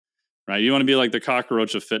right? You want to be like the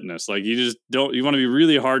cockroach of fitness. Like you want to be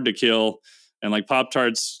really hard to kill. And like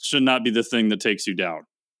Pop-Tarts should not be the thing that takes you down,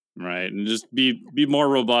 right? And just be more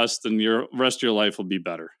robust and your rest of your life will be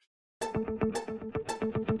better.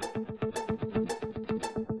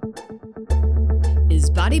 Is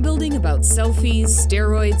bodybuilding about selfies,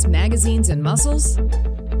 steroids, magazines, and muscles?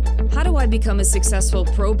 How do I become a successful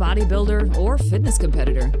pro bodybuilder or fitness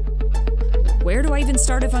competitor? Where do I even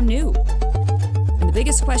start if I'm new? And the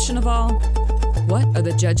biggest question of all, what are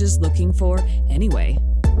the judges looking for anyway?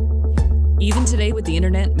 Even today with the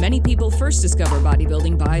internet, many people first discover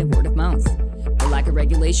bodybuilding by word of mouth. The lack of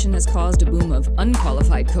regulation has caused a boom of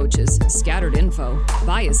unqualified coaches, scattered info,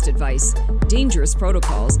 biased advice, dangerous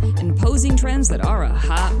protocols, and posing trends that are a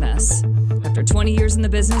hot mess. After 20 years in the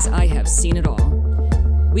business, I have seen it all.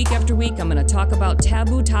 Week after week, I'm going to talk about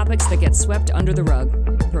taboo topics that get swept under the rug,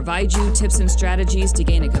 provide you tips and strategies to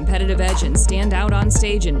gain a competitive edge and stand out on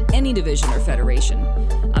stage in any division or federation.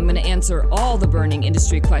 I'm going to answer all the burning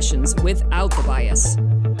industry questions without the bias.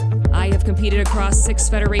 I have competed across 6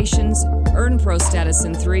 federations, earned pro status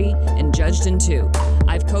in 3, and judged in 2.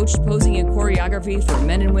 I've coached posing and choreography for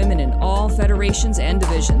men and women in all federations and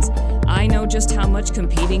divisions. I know just how much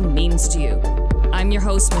competing means to you. I'm your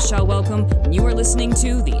host, Michelle Welcome, and you are listening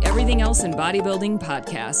to the Everything Else in Bodybuilding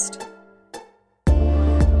podcast.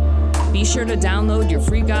 Be sure to download your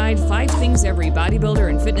free guide, 5 Things Every Bodybuilder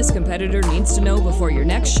and Fitness Competitor Needs to Know Before Your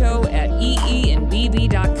Next Show at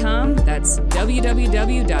eeinbb.com. That's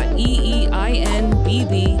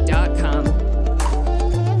www.eeinbb.com.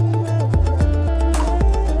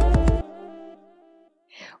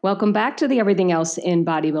 Welcome back to the Everything Else in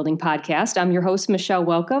Bodybuilding podcast. I'm your host, Michelle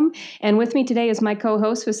Welcome. And with me today is my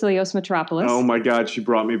co-host, Vasilios Mitropoulos. Oh my God, she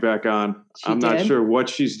brought me back on. I'm not sure what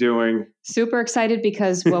she's doing. Super excited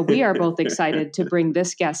because, well, we are both excited to bring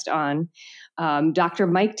this guest on. Dr.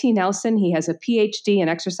 Mike T. Nelson, he has a PhD in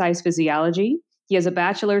exercise physiology. He has a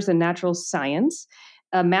bachelor's in natural science,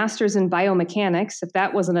 a master's in biomechanics. If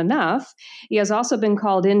that wasn't enough, he has also been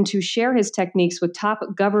called in to share his techniques with top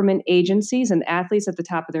government agencies and athletes at the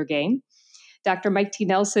top of their game. Dr. Mike T.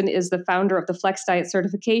 Nelson is the founder of the Flex Diet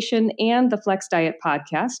certification and the Flex Diet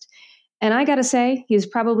podcast. And I got to say, he's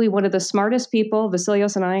probably one of the smartest people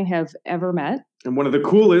Vasilios and I have ever met. And one of the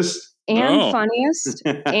coolest. And funniest.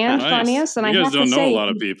 And Nice. funniest. And you I guys have don't to know say, a lot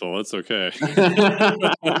of people. It's okay.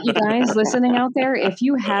 you guys listening out there, if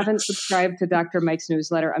you haven't subscribed to Dr. Mike's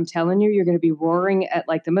newsletter, I'm telling you, you're going to be roaring at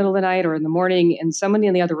like the middle of the night or in the morning, and somebody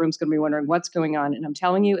in the other room is going to be wondering what's going on. And I'm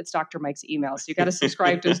telling you, it's Dr. Mike's email. So you got to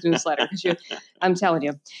subscribe to his newsletter because I'm telling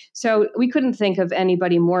you. So we couldn't think of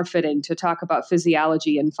anybody more fitting to talk about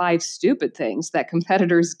physiology and 5 stupid things that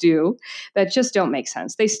competitors do that just don't make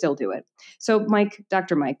sense. They still do it. So Mike,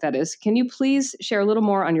 Dr. Mike, that is, can you please share a little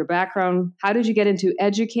more on your background? How did you get into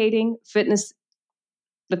educating the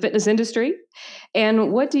fitness industry?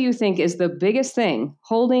 And what do you think is the biggest thing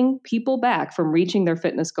holding people back from reaching their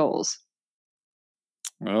fitness goals?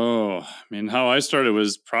 Oh, I mean, how I started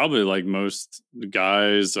was probably like most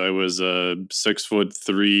guys. I was a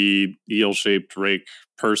 6'3" eel-shaped rake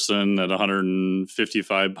person at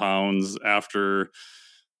 155 pounds after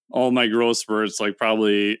all my growth spurts, like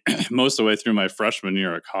probably most of the way through my freshman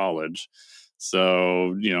year of college.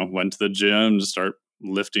 So, went to the gym to start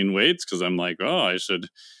lifting weights because I'm like, oh, I should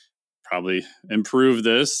probably improve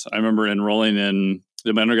this. I remember enrolling in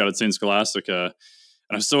my undergrad at St. Scholastica, and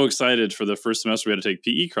I was so excited for the first semester we had to take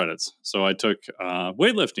PE credits. So I took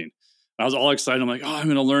weightlifting. I was all excited. I'm like, oh, I'm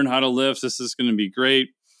going to learn how to lift. This is going to be great.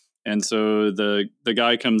 And so the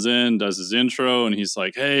guy comes in, does his intro, and he's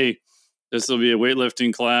like, hey, this will be a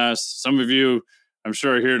weightlifting class. Some of you, I'm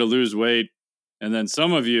sure, are here to lose weight. And then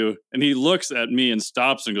some of you, and he looks at me and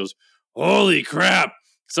stops and goes, holy crap,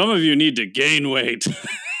 some of you need to gain weight.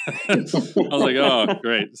 I was like, oh,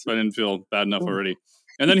 great. So I didn't feel bad enough already.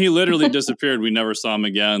 And then he literally disappeared. We never saw him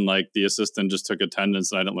again. Like the assistant just took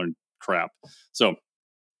attendance and I didn't learn crap. So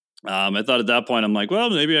I thought at that point, I'm like, well,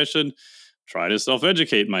 maybe I should try to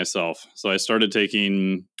self-educate myself. So I started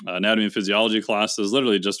taking anatomy and physiology classes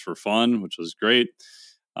literally just for fun, which was great.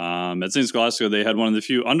 At St. Scholastica, they had one of the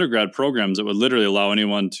few undergrad programs that would literally allow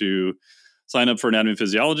anyone to sign up for anatomy and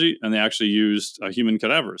physiology, and they actually used human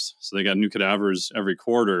cadavers. So they got new cadavers every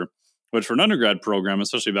quarter, which for an undergrad program,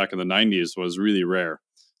 especially back in the 90s, was really rare.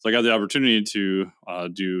 So I got the opportunity to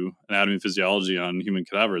do anatomy and physiology on human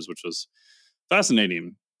cadavers, which was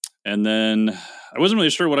fascinating. And then I wasn't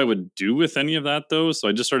really sure what I would do with any of that, though. So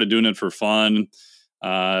I just started doing it for fun.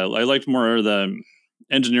 I liked more of the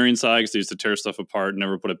engineering side because they used to tear stuff apart and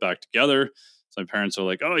never put it back together. So my parents were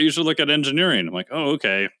like, oh, you should look at engineering. I'm like, oh,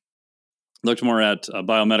 okay. Looked more at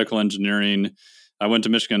biomedical engineering, I went to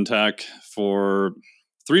Michigan Tech for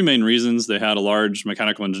three main reasons. They had a large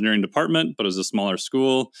mechanical engineering department, but it was a smaller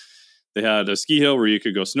school. They had a ski hill where you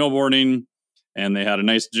could go snowboarding, and they had a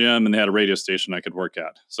nice gym, and they had a radio station I could work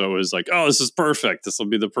at. So it was like, oh, this is perfect. This will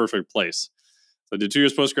be the perfect place. So I did 2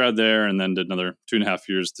 years post-grad there, and then did another 2.5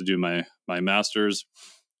 years to do my master's.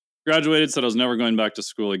 Graduated, said I was never going back to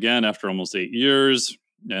school again after almost 8 years,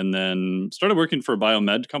 and then started working for a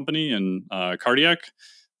biomed company in cardiac.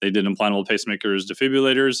 They did implantable pacemakers,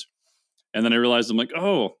 defibrillators. And then I realized, I'm like,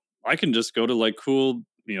 oh, I can just go to like cool,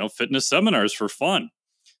 fitness seminars for fun.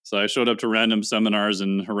 So I showed up to random seminars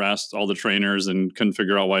and harassed all the trainers and couldn't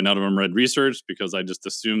figure out why none of them read research, because I just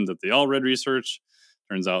assumed that they all read research.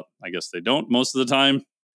 Turns out, I guess they don't most of the time.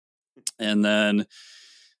 And then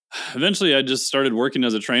eventually I just started working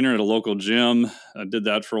as a trainer at a local gym. I did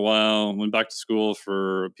that for a while, went back to school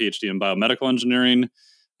for a PhD in biomedical engineering.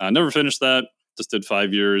 I never finished that, just did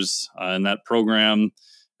 5 years in that program,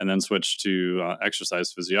 and then switched to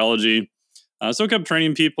exercise physiology. So I kept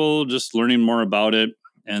training people, just learning more about it.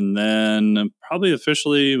 And then probably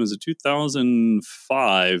officially, was it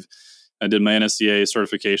 2005, I did my NSCA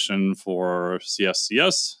certification for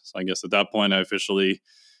CSCS. So I guess at that point, I officially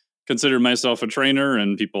considered myself a trainer,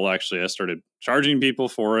 and I started charging people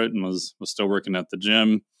for it, and was still working at the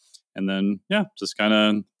gym. And then, just kind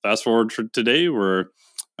of fast forward to today, where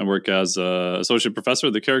I work as an associate professor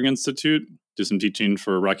at the Carrick Institute, do some teaching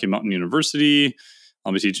for Rocky Mountain University.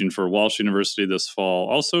 I'll be teaching for Walsh University this fall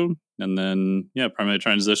also. And then, primarily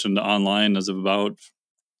transitioned to online as of about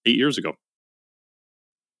 8 years ago.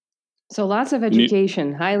 So lots of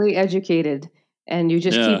education, highly educated, and you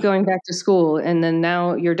just keep going back to school. And then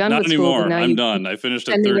now you're done with school. Not anymore. I'm done. I finished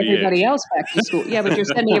at 38. Sending everybody else back to school. Yeah, but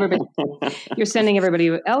you're sending everybody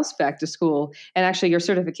else back to school. And actually your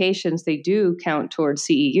certifications, they do count towards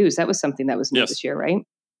CEUs. That was something that was new this year, right?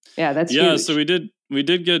 Yeah, that's huge. So we did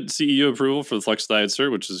get CEU approval for the Flex Diet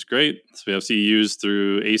Cert, which is great. So we have CEUs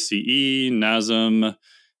through ACE, NASM,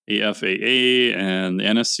 AFAA, and the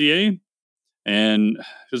NSCA. And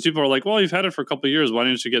because people are like, well, you've had it for a couple of years, why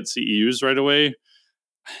didn't you get CEUs right away?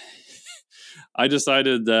 I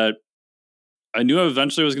decided that I knew I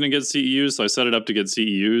eventually was going to get CEUs, so I set it up to get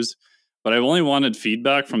CEUs. But I only wanted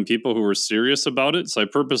feedback from people who were serious about it, so I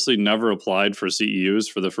purposely never applied for CEUs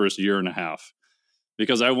for the first year and a half,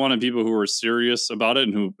 because I wanted people who were serious about it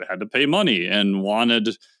and who had to pay money and wanted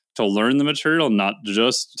to learn the material, not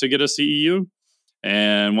just to get a CEU.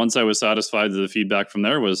 And once I was satisfied that the feedback from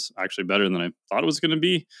there was actually better than I thought it was going to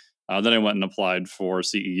be, then I went and applied for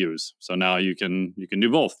CEUs. So now you can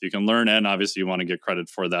do both. You can learn, and obviously you want to get credit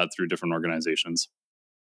for that through different organizations.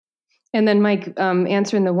 And then, Mike,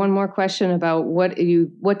 answering the one more question about what do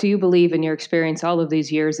you believe in your experience all of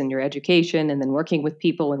these years in your education, and then working with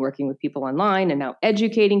people online, and now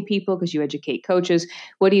educating people because you educate coaches.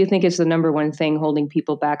 What do you think is the number one thing holding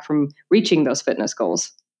people back from reaching those fitness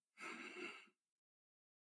goals?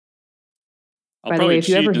 I'll probably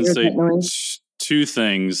cheat and say two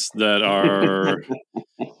things that are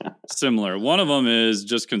similar. One of them is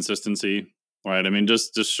just consistency, right? I mean,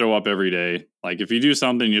 just show up every day. Like if you do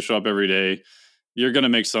something, you show up every day, you're going to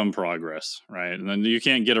make some progress, right? And then you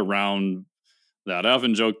can't get around that. I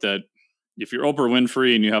often joke that if you're Oprah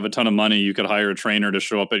Winfrey and you have a ton of money, you could hire a trainer to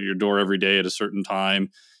show up at your door every day at a certain time.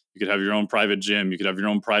 You could have your own private gym. You could have your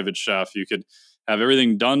own private chef. You could have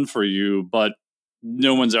everything done for you, but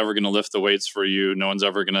no one's ever going to lift the weights for you. No one's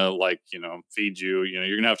ever going to feed you.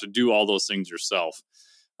 You're going to have to do all those things yourself.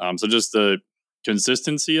 So just the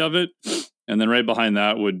consistency of it. And then right behind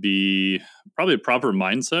that would be probably a proper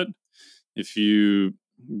mindset. If you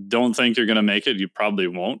don't think you're going to make it, you probably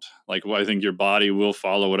won't. I think your body will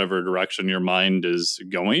follow whatever direction your mind is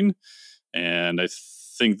going. And I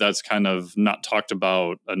think that's kind of not talked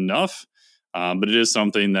about enough. But it is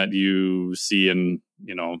something that you see in,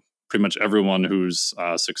 pretty much everyone who's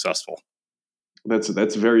successful.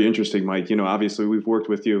 That's very interesting, Mike. Obviously we've worked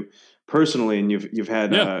with you personally, and you've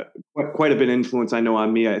had quite a bit of influence, I know,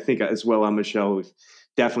 on me. I think as well on Michelle. We've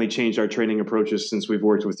definitely changed our training approaches since we've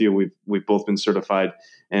worked with you. We've both been certified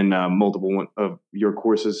in multiple of your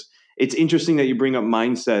courses. It's interesting that you bring up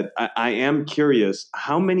mindset. I am curious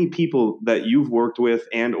how many people that you've worked with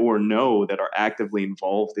and or know that are actively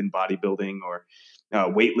involved in bodybuilding or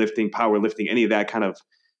weightlifting, powerlifting, any of that kind of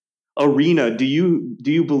arena. Do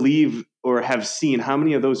you believe or have seen how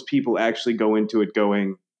many of those people actually go into it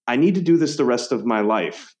going, I need to do this the rest of my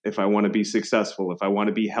life if I want to be successful, if I want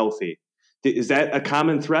to be healthy? Is that a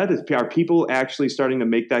common thread? Are people actually starting to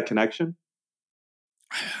make that connection?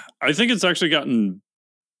 I think it's actually gotten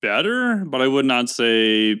better, but I would not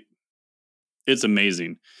say it's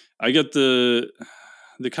amazing. I get the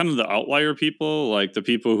the kind of the outlier people, like the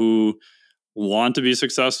people who want to be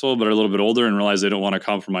successful but are a little bit older and realize they don't want to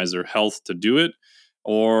compromise their health to do it,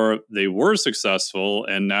 or they were successful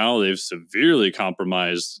and now they've severely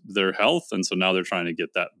compromised their health, and so now they're trying to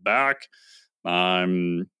get that back.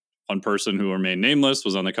 One person who remained nameless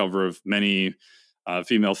was on the cover of many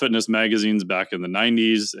female fitness magazines back in the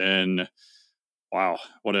 90s, and wow,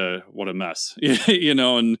 what a mess.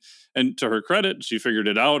 And to her credit, she figured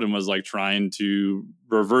it out and was like trying to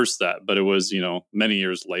reverse that, but it was, many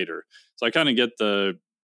years later. So I kind of get the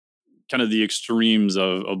extremes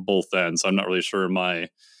of both ends. I'm not really sure my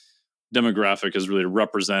demographic is really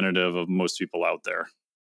representative of most people out there.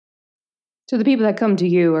 So the people that come to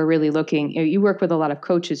you are really looking, you work with a lot of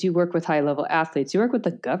coaches, you work with high level athletes, you work with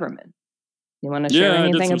the government. You want to share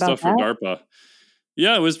anything I did some about stuff that? for DARPA.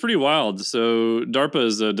 Yeah, it was pretty wild. So DARPA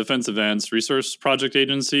is a Defense Advanced Resource Project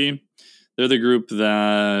Agency. They're the group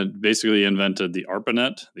that basically invented the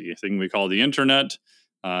ARPANET, the thing we call the internet,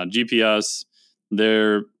 GPS.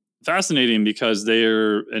 They're fascinating because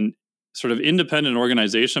they're an sort of independent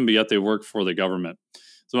organization, but yet they work for the government.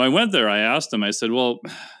 So I went there, I asked them, I said, well,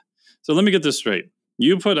 so let me get this straight.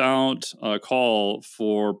 You put out a call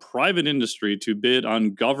for private industry to bid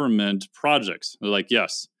on government projects. They're like,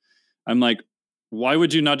 yes. I'm like, why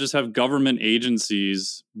would you not just have government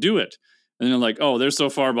agencies do it? And they're like, oh, they're so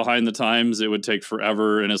far behind the times, it would take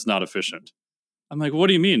forever and it's not efficient. I'm like, what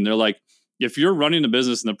do you mean? They're like, if you're running a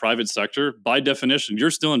business in the private sector, by definition, you're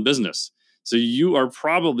still in business. So you are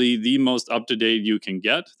probably the most up-to-date you can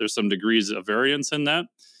get. There's some degrees of variance in that,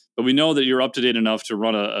 but we know that you're up-to-date enough to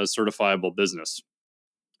run a certifiable business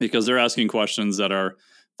because they're asking questions that are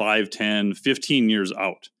 5, 10, 15 years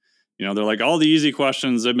out. They're like, all the easy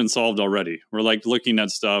questions have been solved already. We're like looking at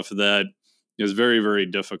stuff that is very, very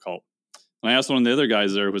difficult. And I asked one of the other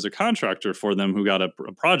guys there who was a contractor for them who got a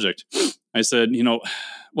project. I said,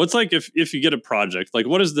 what's like if you get a project, like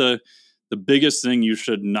what is the biggest thing you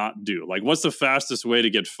should not do? Like what's the fastest way to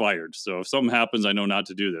get fired? So if something happens, I know not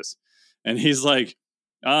to do this. And he's like,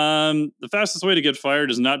 the fastest way to get fired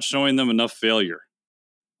is not showing them enough failure.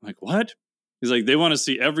 I'm like, what? He's like, they want to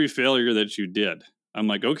see every failure that you did. I'm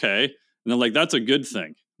like, okay. And they're like, that's a good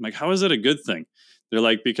thing. I'm like, how is it a good thing? They're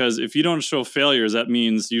like, because if you don't show failures, that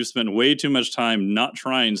means you spent way too much time not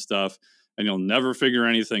trying stuff and you'll never figure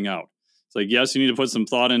anything out. It's like, yes, you need to put some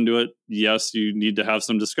thought into it. Yes, you need to have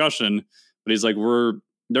some discussion. But he's like,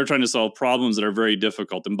 they're trying to solve problems that are very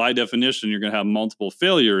difficult. And by definition, you're going to have multiple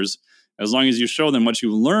failures. As long as you show them what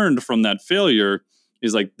you learned from that failure,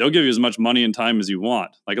 he's like, they'll give you as much money and time as you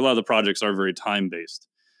want. Like a lot of the projects are very time-based.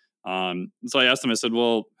 So I asked them, I said,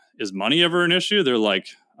 well, is money ever an issue? They're like,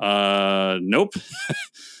 nope.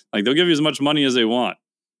 Like they'll give you as much money as they want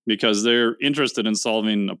because they're interested in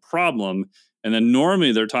solving a problem. And then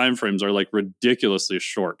normally their timeframes are like ridiculously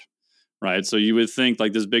short, right? So you would think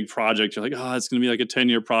like this big project, you're like, oh, it's going to be like a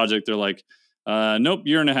 10-year project. They're like, nope,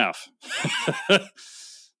 year and a half.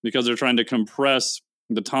 Because they're trying to compress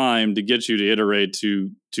the time to get you to iterate,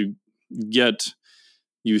 to get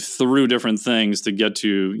you through different things to get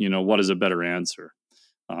to, what is a better answer.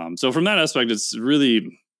 So from that aspect, it's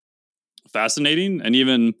really fascinating. And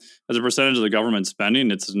even as a percentage of the government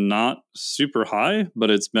spending, it's not super high,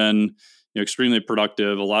 but it's been extremely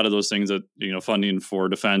productive. A lot of those things that, funding for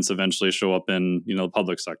defense eventually show up in, the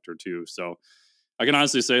public sector too. So I can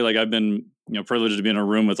honestly say like I've been, privileged to be in a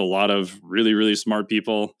room with a lot of really, really smart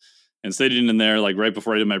people, and sitting in there, like right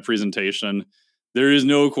before I did my presentation, there is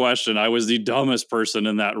no question I was the dumbest person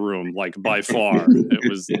in that room, like by far. It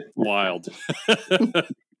was wild.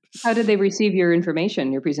 How did they receive your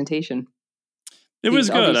information, your presentation? It was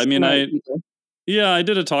good. I mean, I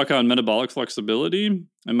did a talk on metabolic flexibility,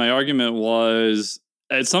 and my argument was,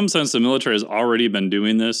 in some sense, the military has already been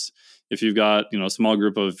doing this. If you've got, a small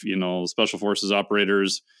group of, special forces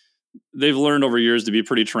operators, they've learned over years to be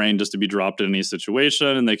pretty trained just to be dropped in any situation,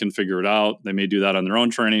 and they can figure it out. They may do that on their own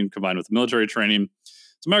training combined with military training.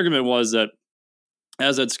 So my argument was that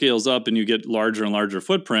as that scales up and you get larger and larger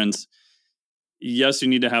footprints, yes, you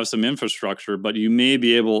need to have some infrastructure, but you may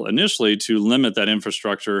be able initially to limit that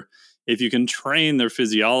infrastructure if you can train their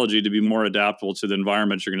physiology to be more adaptable to the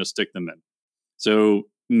environment you're going to stick them in. So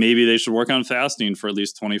maybe they should work on fasting for at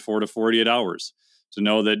least 24 to 48 hours to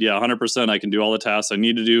know that, 100% I can do all the tasks I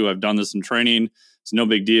need to do. I've done this in training. It's no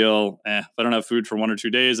big deal. If I don't have food for 1 or 2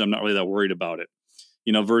 days, I'm not really that worried about it.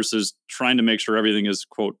 Versus trying to make sure everything is,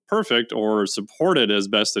 quote, perfect or supported as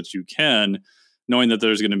best that you can, knowing that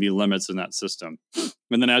there's going to be limits in that system.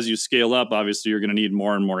 And then as you scale up, obviously, you're going to need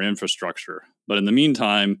more and more infrastructure. But in the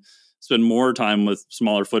meantime, spend more time with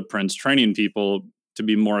smaller footprints, training people to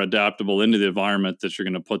be more adaptable into the environment that you're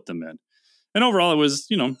going to put them in. And overall, it was,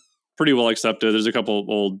 pretty well accepted. There's a couple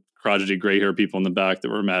old crotchety gray hair people in the back that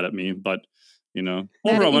were mad at me, but,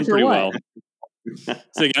 overall it went pretty well.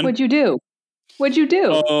 Say again? What'd you do?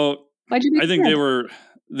 Oh, Why'd you I think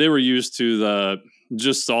they were used to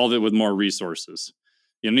just solve it with more resources.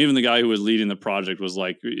 And even the guy who was leading the project was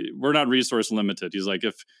like, we're not resource limited. He's like,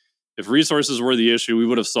 if resources were the issue, we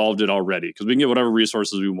would have solved it already because we can get whatever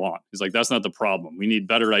resources we want. He's like, that's not the problem. We need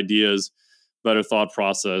better ideas, better thought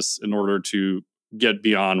process in order to get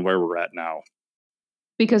beyond where we're at now.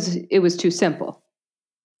 Because it was too simple.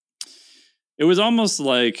 It was almost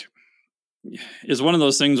like, it's one of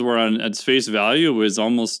those things where on its face value, it was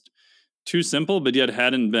almost too simple, but yet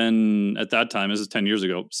hadn't been at that time, this is 10 years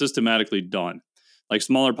ago, systematically done. Like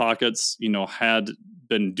smaller pockets, had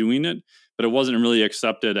been doing it, but it wasn't really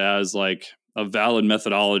accepted as like a valid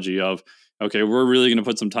methodology of, okay, we're really going to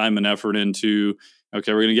put some time and effort into,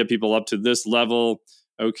 okay, we're going to get people up to this level.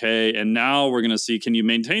 Okay. And now we're going to see, can you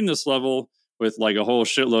maintain this level with like a whole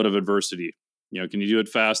shitload of adversity? Can you do it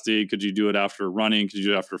fasting? Could you do it after running? Could you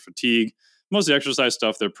do it after fatigue? Most of the exercise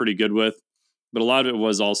stuff they're pretty good with, but a lot of it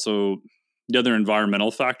was also the other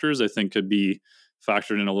environmental factors I think could be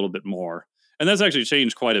factored in a little bit more. And that's actually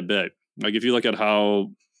changed quite a bit. Like if you look at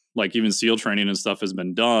how like even SEAL training and stuff has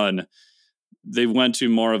been done, they went to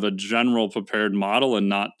more of a general prepared model and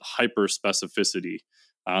not hyper specificity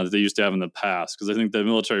that they used to have in the past. Because I think the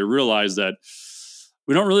military realized that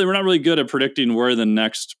we're not really good at predicting where the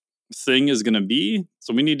next thing is going to be.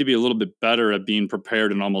 So we need to be a little bit better at being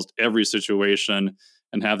prepared in almost every situation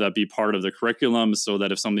and have that be part of the curriculum so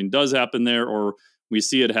that if something does happen there or we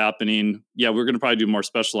see it happening, we're going to probably do more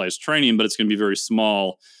specialized training, but it's going to be very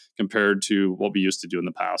small compared to what we used to do in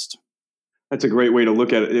the past. That's a great way to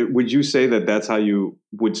look at it. Would you say that that's how you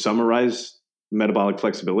would summarize metabolic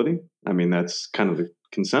flexibility? I mean, that's kind of the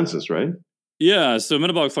consensus, right? Yeah. So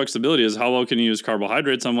metabolic flexibility is how well can you use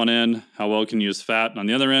carbohydrates on one end, how well can you use fat on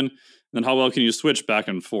the other end, and then how well can you switch back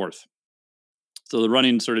and forth. So the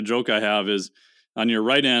running sort of joke I have is on your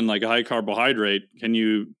right end, like a high carbohydrate, can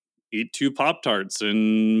you eat 2 Pop-Tarts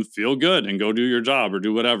and feel good and go do your job or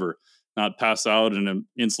do whatever, not pass out in an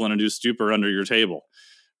insulin-induced stupor under your table,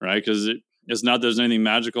 right? Because it's not there's anything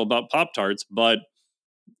magical about Pop-Tarts, but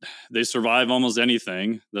they survive almost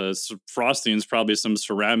anything. The frosting is probably some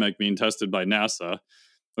ceramic being tested by NASA,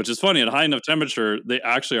 which is funny. At high enough temperature, they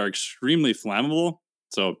actually are extremely flammable.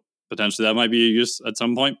 So potentially that might be a use at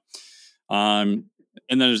some point. And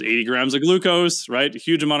then there's 80 grams of glucose, right? A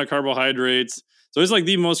huge amount of carbohydrates. So it's like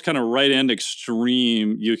the most kind of right end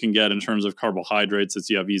extreme you can get in terms of carbohydrates that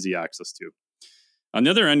you have easy access to. On the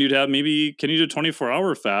other end, you'd have maybe, can you do a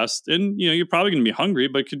 24-hour fast? And, you're probably going to be hungry,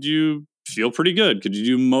 but could you feel pretty good? Could you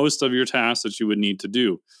do most of your tasks that you would need to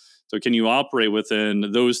do? So can you operate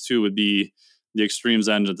within those two would be the extremes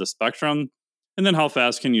end of the spectrum. And then how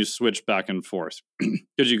fast can you switch back and forth?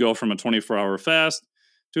 Could you go from a 24-hour fast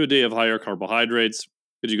to a day of higher carbohydrates?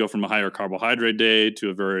 Could you go from a higher carbohydrate day to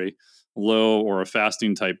a very low or a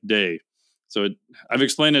fasting type day? So I've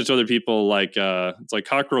explained it to other people like it's like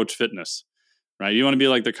cockroach fitness, right? You want to be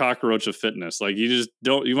like the cockroach of fitness. Like you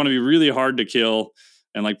want to be really hard to kill,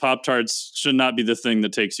 and like Pop-Tarts should not be the thing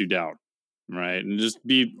that takes you down, right? And just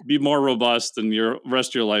be more robust, and your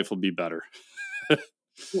rest of your life will be better.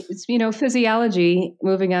 It's, physiology,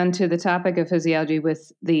 moving on to the topic of physiology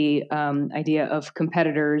with the idea of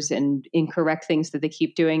competitors and incorrect things that they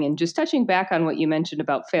keep doing, and just touching back on what you mentioned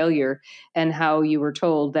about failure and how you were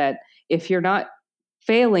told that if you're not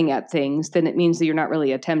failing at things, then it means that you're not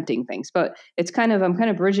really attempting things. But I'm kind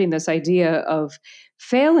of bridging this idea of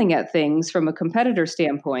failing at things from a competitor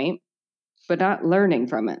standpoint, but not learning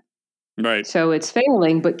from it. Right. So it's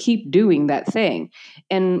failing, but keep doing that thing.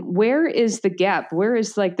 And where is the gap? Where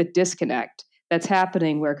is like the disconnect that's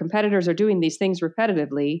happening where competitors are doing these things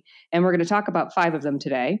repetitively? And we're going to talk about 5 of them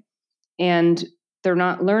today. And they're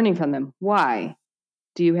not learning from them. Why?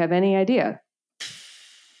 Do you have any idea?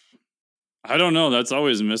 I don't know. That's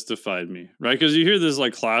always mystified me, right? Because you hear this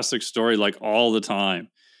like classic story like all the time.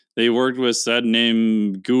 They worked with said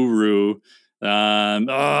name guru.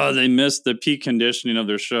 They missed the peak conditioning of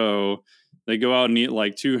their show. They go out and eat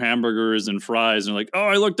like 2 hamburgers and fries, and they're like, "Oh,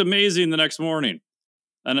 I looked amazing the next morning."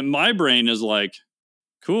 And my brain is like,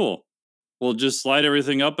 "Cool. Well, just slide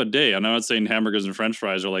everything up a day." I'm not saying hamburgers and French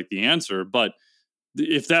fries are like the answer, but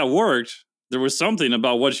if that worked, there was something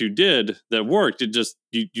about what you did that worked. It just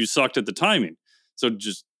you sucked at the timing, so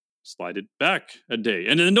just slide it back a day,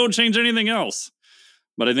 and then don't change anything else.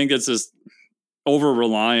 But I think it's this over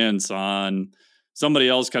reliance on somebody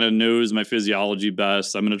else kind of knows my physiology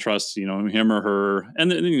best. I'm going to trust, him or her.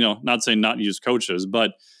 And then, not saying not use coaches,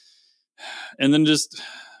 but, and then just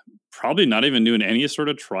probably not even doing any sort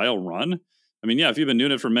of trial run. I mean, yeah, if you've been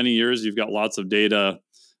doing it for many years, you've got lots of data.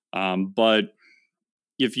 But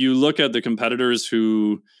if you look at the competitors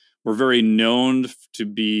who were very known to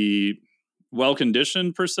be well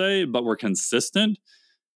conditioned per se, but were consistent,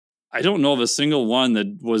 I don't know of a single one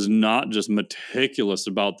that was not just meticulous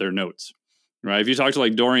about their notes, right? If you talk to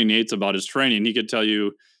like Dorian Yates about his training, he could tell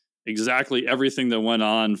you exactly everything that went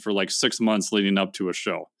on for like 6 months leading up to a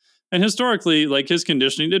show. And historically, like his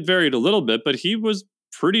conditioning, it varied a little bit, but he was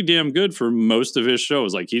pretty damn good for most of his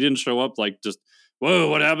shows. Like he didn't show up like just, whoa,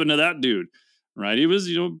 what happened to that dude? Right? He was,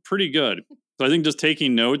 pretty good. So I think just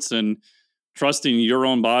taking notes and trusting your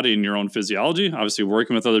own body and your own physiology, obviously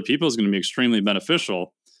working with other people is going to be extremely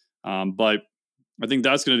beneficial. But I think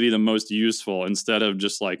that's going to be the most useful instead of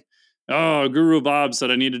just like, oh, Guru Bob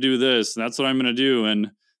said I need to do this, and that's what I'm going to do.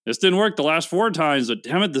 And this didn't work the last 4 times, but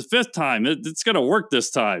damn it, the 5th time, it's going to work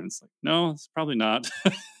this time. It's like, no, it's probably not.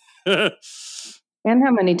 And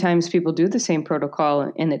how many times people do the same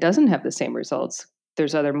protocol and it doesn't have the same results.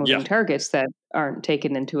 There's other moving Yeah. targets that aren't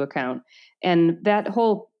taken into account. And that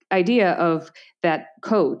whole idea of that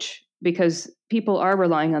coach, because people are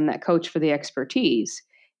relying on that coach for the expertise.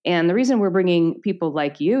 And the reason we're bringing people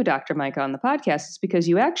like you, Dr. Mike, on the podcast is because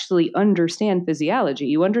you actually understand physiology.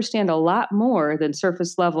 You understand a lot more than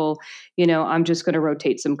surface level, I'm just going to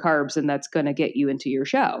rotate some carbs and that's going to get you into your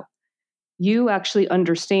show. You actually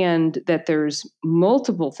understand that there's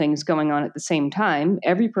multiple things going on at the same time.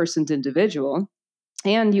 Every person's individual,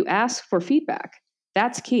 and you ask for feedback.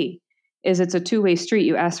 That's key. Is it's a two-way street.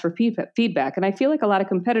 You ask for feedback, and I feel like a lot of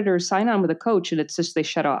competitors sign on with a coach, and it's just they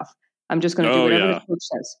shut off. I'm just going to do whatever the coach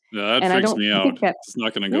says. Yeah, that and freaks me out. It's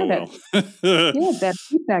not going to go well. That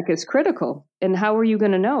feedback is critical. And how are you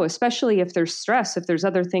going to know, especially if there's stress, if there's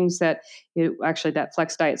other things that actually that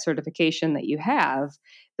Flex Diet certification that you have,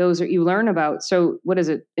 those are you learn about. So what is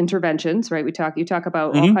it? Interventions, right? You talk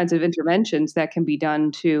about all kinds of interventions that can be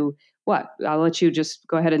done to what? I'll let you just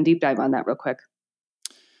go ahead and deep dive on that real quick.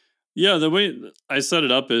 Yeah, the way I set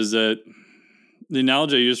it up is that the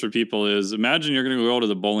analogy I use for people is imagine you're going to go to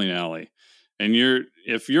the bowling alley and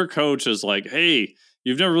if your coach is like, hey,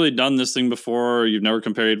 you've never really done this thing before, you've never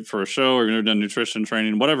compared for a show or you've never done nutrition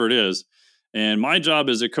training, whatever it is. And my job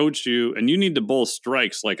is to coach you and you need to bowl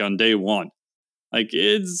strikes like on day 1. Like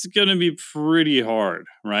it's going to be pretty hard,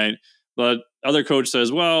 right? But other coach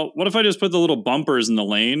says, well, what if I just put the little bumpers in the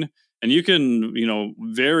lane and you can,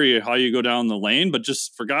 vary how you go down the lane, but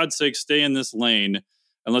just for God's sake, stay in this lane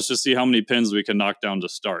and let's just see how many pins we can knock down to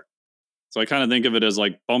start. So I kind of think of it as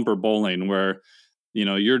like bumper bowling where,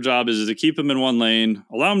 your job is to keep them in one lane,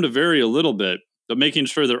 allow them to vary a little bit, but making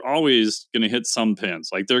sure they're always going to hit some pins.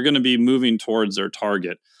 Like they're going to be moving towards their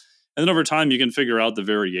target. And then over time, you can figure out the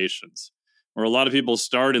variations. Or a lot of people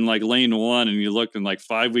start in like lane 1 and you look and like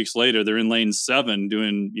 5 weeks later, they're in lane 7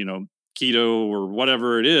 doing, keto or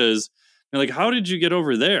whatever it is. You're like, how did you get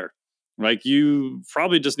over there? Like you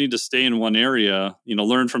probably just need to stay in one area,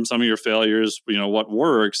 learn from some of your failures, what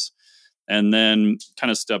works, and then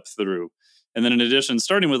kind of step through. And then in addition,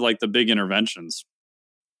 starting with like the big interventions.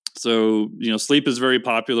 So, sleep is very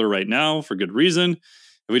popular right now for good reason.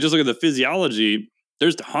 If we just look at the physiology,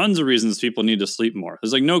 there's tons of reasons people need to sleep more.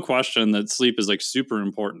 There's like no question that sleep is like super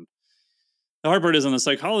important. The hard part is on the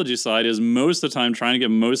psychology side is most of the time trying to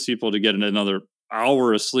get most people to get another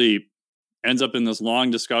hour of sleep ends up in this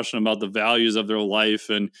long discussion about the values of their life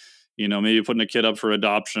and, maybe putting a kid up for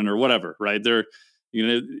adoption or whatever, right?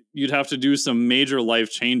 You'd have to do some major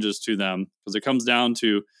life changes to them because it comes down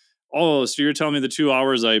to, oh, so you're telling me the 2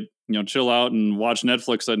 hours I, chill out and watch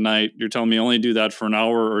Netflix at night, you're telling me only do that for an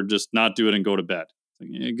hour or just not do it and go to bed.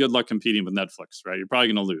 Good luck competing with Netflix, right? You're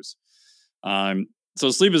probably going to lose. So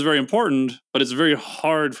sleep is very important, but it's very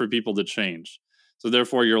hard for people to change. So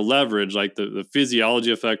therefore, your leverage, like the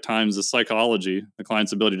physiology effect times the psychology, the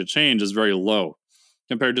client's ability to change is very low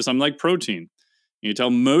compared to something like protein. You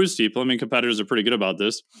tell most people, competitors are pretty good about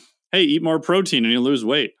this. Hey, eat more protein and you lose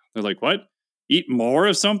weight. They're like, what? Eat more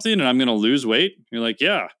of something and I'm going to lose weight? You're like,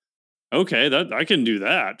 yeah, okay, that I can do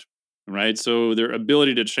that. Right. So their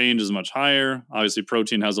ability to change is much higher. Obviously,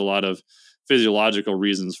 protein has a lot of physiological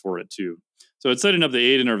reasons for it too. So it's setting up the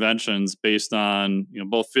 8 interventions based on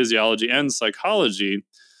both physiology and psychology.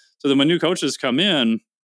 So then when new coaches come in,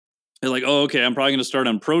 they're like, oh, okay, I'm probably going to start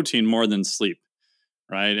on protein more than sleep.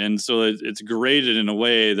 Right. And so it's graded in a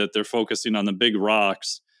way that they're focusing on the big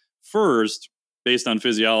rocks first based on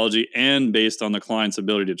physiology and based on the client's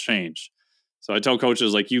ability to change. So I tell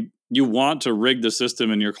coaches, like, you want to rig the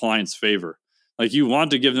system in your client's favor. Like you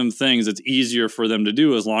want to give them things that's easier for them to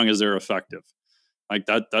do as long as they're effective. Like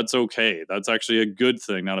that's okay. That's actually a good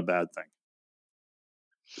thing, not a bad thing.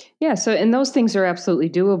 Yeah. So, and those things are absolutely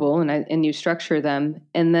doable, and you structure them.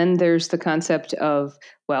 And then there's the concept of,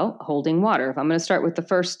 well, holding water. If I'm going to start with the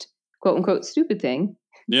first quote unquote stupid thing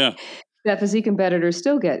Yeah. that physique competitors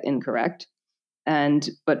still get incorrect,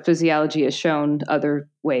 but physiology has shown other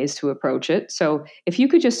ways to approach it. So, if you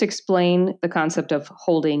could just explain the concept of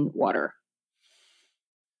holding water.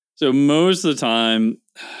 So most of the time,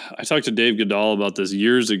 I talked to Dave Goodall about this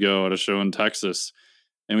years ago at a show in Texas,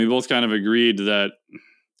 and we both kind of agreed that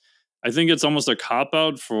I think it's almost a cop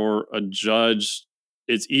out for a judge.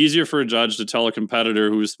 It's easier for a judge to tell a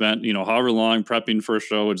competitor who's spent, however long prepping for a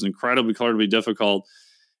show, which is incredibly difficult.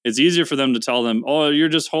 It's easier for them to tell them, oh, you're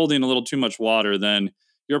just holding a little too much water, than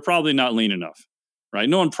you're probably not lean enough, right?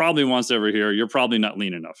 No one probably wants to ever hear you're probably not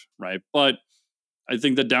lean enough, right? But I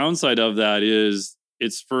think the downside of that is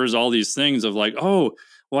it spurs all these things of like, oh,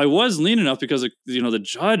 well, I was lean enough because the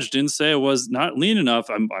judge didn't say I was not lean enough.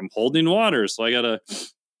 I'm holding water, so I gotta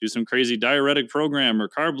do some crazy diuretic program or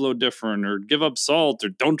carb load different or give up salt or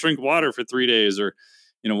don't drink water for 3 days or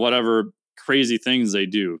whatever crazy things they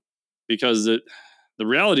do, because the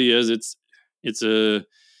reality is it's a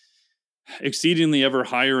exceedingly ever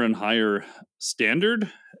higher and higher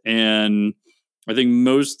standard. And I think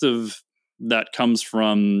most of that comes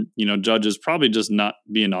from, judges probably just not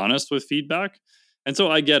being honest with feedback. And so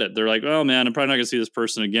I get it. They're like, oh man, I'm probably not gonna see this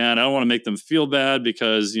person again. I don't want to make them feel bad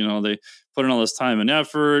because, they put in all this time and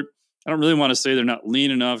effort. I don't really want to say they're not lean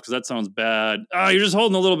enough because that sounds bad. Oh, you're just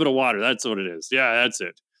holding a little bit of water. That's what it is. Yeah, that's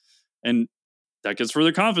it. And that gets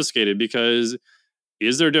further confiscated because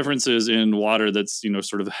is there differences in water that's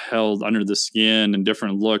sort of held under the skin and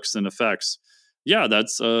different looks and effects? Yeah,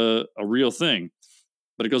 that's a real thing.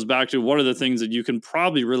 But it goes back to what are the things that you can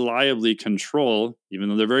probably reliably control, even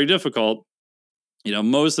though they're very difficult.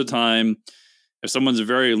 Most of the time, if someone's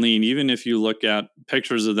very lean, even if you look at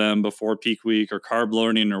pictures of them before peak week or carb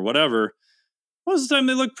loading or whatever, most of the time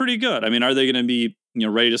they look pretty good. I mean, are they going to be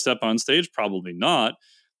ready to step on stage? Probably not.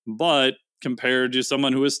 But compared to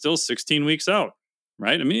someone who is still 16 weeks out,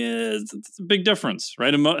 right? I mean, it's a big difference,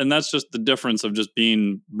 right? And that's just the difference of just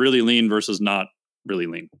being really lean versus not really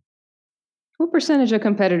lean. What percentage of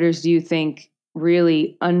competitors do you think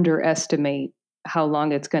really underestimate how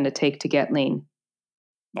long it's going to take to get lean?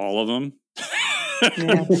 All of them.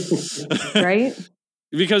 Yeah. Right?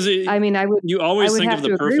 Because you always think of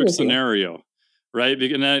the perfect scenario, right?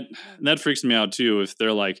 And that freaks me out too. If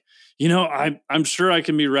they're like, I'm sure I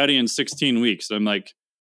can be ready in 16 weeks. I'm like,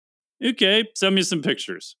 okay, send me some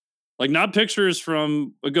pictures. Like not pictures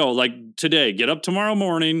from ago, like today. Get up tomorrow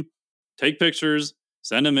morning, take pictures,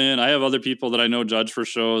 send them in. I have other people that I know judge for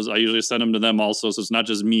shows. I usually send them to them also, so it's not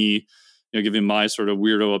just me, giving my sort of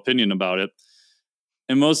weirdo opinion about it.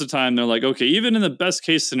 And most of the time, they're like, okay, even in the best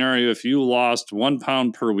case scenario, if you lost 1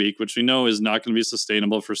 pound per week, which we know is not going to be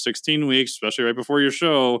sustainable for 16 weeks, especially right before your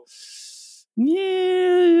show,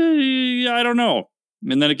 yeah, I don't know.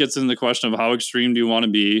 And then it gets into the question of how extreme do you want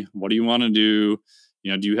to be? What do you want to do?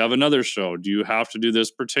 Do you have another show? Do you have to do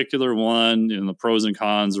this particular one? The pros and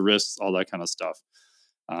cons, the risks, all that kind of stuff.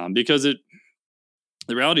 Because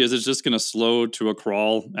the reality is it's just going to slow to a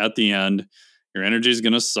crawl at the end. Your energy is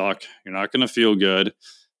going to suck. You're not going to feel good,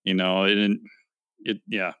 I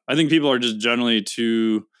think people are just generally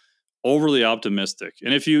too overly optimistic.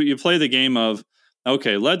 And if you play the game of,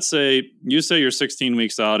 okay, let's say you're 16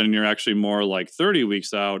 weeks out and you're actually more like 30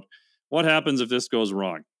 weeks out. What happens if this goes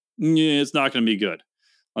wrong? It's not going to be good.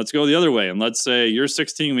 Let's go the other way. And let's say you're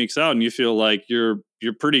 16 weeks out and you feel like you're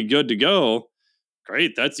pretty good to go.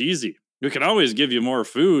 Great. That's easy. We can always give you more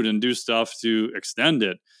food and do stuff to extend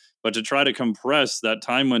it. But to try to compress that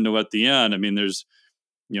time window at the end, I mean, there's,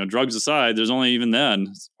 drugs aside, there's only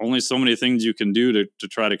so many things you can do to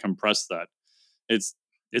try to compress that. It's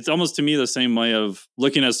almost to me the same way of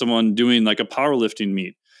looking at someone doing like a powerlifting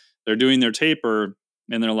meet. They're doing their taper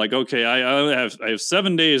and they're like, okay, I have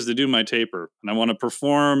 7 days to do my taper and I want to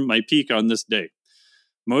perform my peak on this day.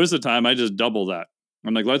 Most of the time, I just double that.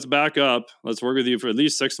 I'm like, let's back up. Let's work with you for at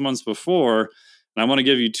least 6 months before. And I want to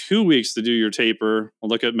give you 2 weeks to do your taper. We'll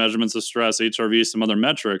look at measurements of stress, HRV, some other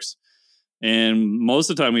metrics. And most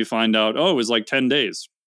of the time we find out, it was like 10 days.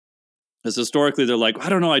 Because historically they're like, I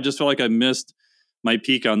don't know, I just felt like I missed my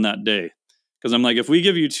peak on that day. Because I'm like, if we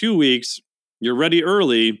give you 2 weeks, you're ready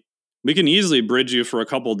early, we can easily bridge you for a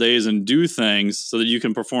couple days and do things so that you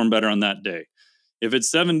can perform better on that day. If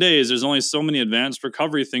it's 7 days, there's only so many advanced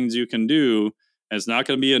recovery things you can do. And it's not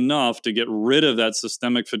going to be enough to get rid of that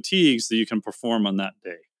systemic fatigue so you can perform on that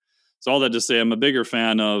day. So all that to say, I'm a bigger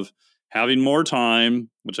fan of having more time,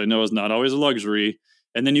 which I know is not always a luxury.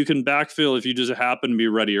 And then you can backfill if you just happen to be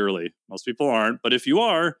ready early. Most people aren't. But if you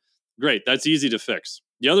are, great. That's easy to fix.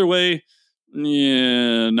 The other way,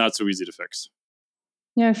 not so easy to fix.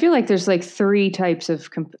 Yeah, I feel like there's like three types of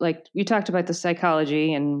like you talked about the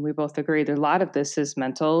psychology, and we both agree that a lot of this is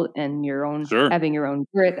mental and your own Sure. having your own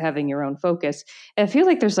grit, having your own focus. And I feel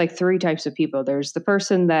like there's like three types of people. There's the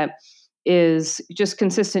person that is just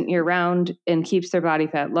consistent year round and keeps their body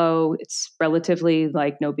fat low. It's relatively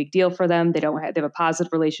like no big deal for them. They have a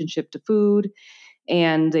positive relationship to food,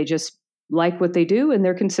 and they just like what they do, and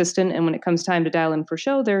they're consistent. And when it comes time to dial in for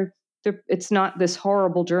show, it's not this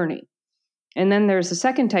horrible journey. And then there's a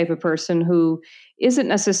second type of person who isn't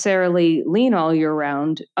necessarily lean all year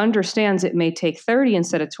round, understands it may take 30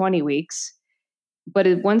 instead of 20 weeks, but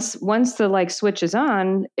once the like switch is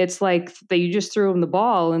on, it's like that you just threw them the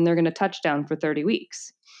ball and they're going to touchdown for 30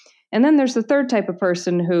 weeks. And then there's the third type of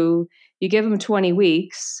person who you give them 20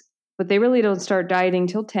 weeks, but they really don't start dieting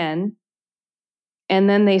till 10. And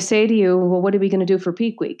then they say to you, well, what are we going to do for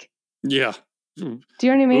peak week? Yeah. Do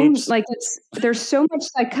you know what I mean? Oops. Like there's so much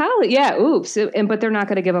psychology. Yeah, oops. But they're not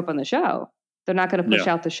going to give up on the show. They're not going to push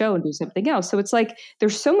out the show and do something else. So it's like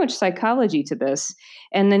there's so much psychology to this.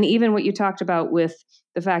 And then even what you talked about with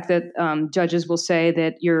the fact that judges will say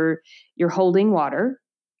that you're holding water.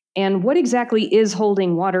 And what exactly is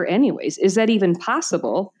holding water anyways? Is that even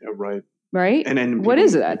possible? Yeah, right. Right. And then what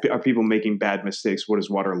is that? Are people making bad mistakes? What is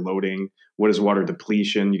water loading? What is water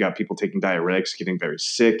depletion? You got people taking diuretics, getting very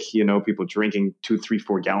sick, people drinking 2, 3,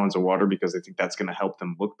 4 gallons of water because they think that's going to help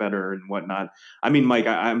them look better and whatnot. I mean, Mike,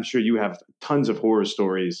 I'm sure you have tons of horror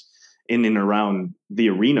stories in and around the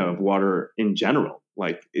arena of water in general.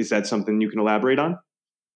 Like, is that something you can elaborate on?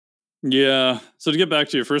 Yeah. So to get back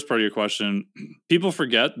to your first part of your question, people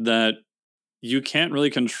forget that you can't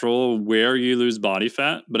really control where you lose body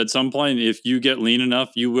fat, but at some point, if you get lean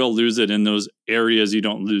enough, you will lose it in those areas you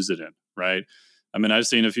don't lose it in, right? I mean, I've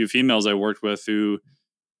seen a few females I worked with who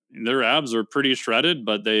their abs are pretty shredded,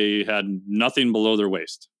 but they had nothing below their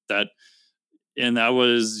waist. That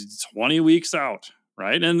was 20 weeks out,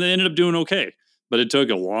 right? And they ended up doing okay, but it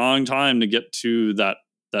took a long time to get to that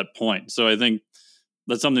point. So I think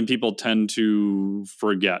that's something people tend to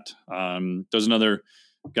forget. There's another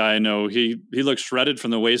guy I know, he looks shredded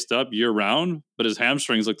from the waist up year round, but his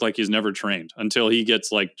hamstrings look like he's never trained until he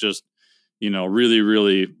gets like just, really,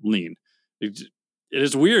 really lean. It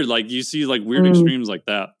is weird. Like you see like weird extremes like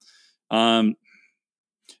that.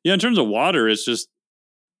 In terms of water, it's just,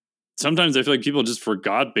 sometimes I feel like people just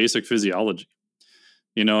forgot basic physiology,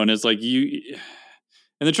 and it's like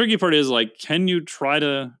and the tricky part is like, can you try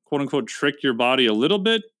to quote unquote trick your body a little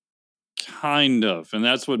bit? Kind of. And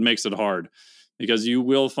that's what makes it hard. Because you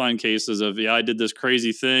will find cases of, I did this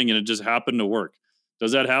crazy thing and it just happened to work.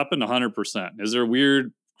 Does that happen? 100%. Is there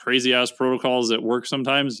weird, crazy ass protocols that work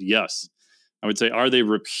sometimes? Yes. I would say, are they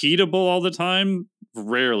repeatable all the time?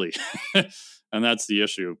 Rarely. And that's the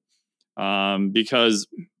issue. Because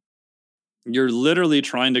you're literally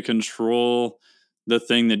trying to control the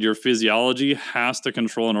thing that your physiology has to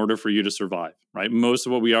control in order for you to survive, right? Most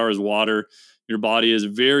of what we are is water. Your body is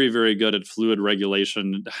very, very good at fluid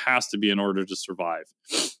regulation. It has to be in order to survive.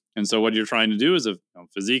 And so what you're trying to do as a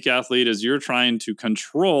physique athlete is you're trying to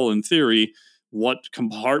control, in theory, what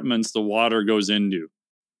compartments the water goes into.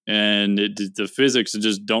 And the physics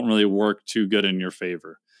just don't really work too good in your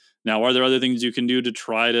favor. Now, are there other things you can do to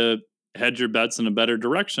try to hedge your bets in a better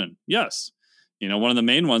direction? Yes. One of the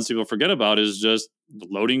main ones people forget about is just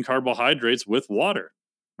loading carbohydrates with water,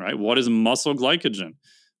 right? What is muscle glycogen?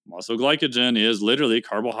 Muscle glycogen is literally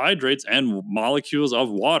carbohydrates and molecules of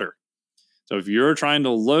water. So if you're trying to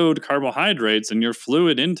load carbohydrates and your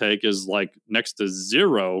fluid intake is like next to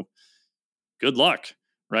zero, good luck,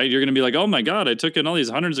 right? You're going to be like, oh my God, I took in all these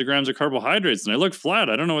hundreds of grams of carbohydrates and I look flat.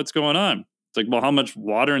 I don't know what's going on. It's like, well, how much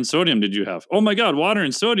water and sodium did you have? Oh my God, water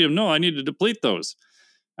and sodium. No, I need to deplete those.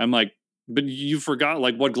 I'm like, but you forgot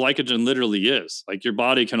like what glycogen literally is. Like your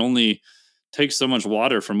body can only take so much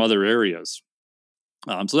water from other areas.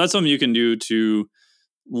 So that's something you can do to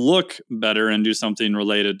look better and do something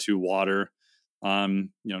related to water.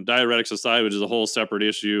 Diuretics aside, which is a whole separate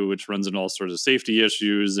issue, which runs into all sorts of safety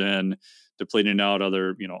issues and depleting out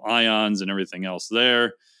other, ions and everything else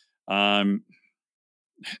there. To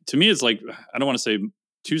me, it's like, I don't want to say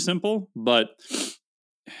too simple, but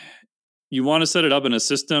you want to set it up in a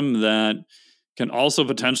system that can also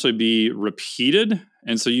potentially be repeated.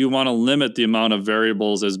 And so you want to limit the amount of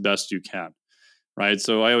variables as best you can. Right.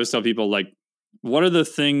 So I always tell people, like, what are the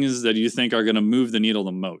things that you think are going to move the needle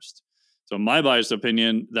the most? So in my biased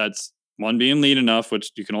opinion, that's one, being lean enough,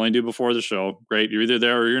 which you can only do before the show. Great. You're either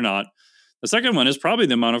there or you're not. The second one is probably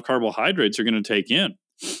the amount of carbohydrates you're going to take in.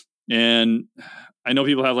 And I know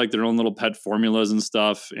people have like their own little pet formulas and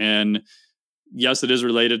stuff. And yes, it is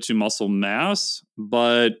related to muscle mass,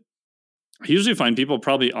 but I usually find people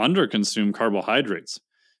probably underconsume carbohydrates.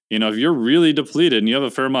 If you're really depleted and you have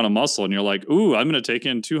a fair amount of muscle and you're like, ooh, I'm going to take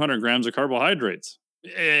in 200 grams of carbohydrates,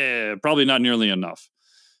 probably not nearly enough,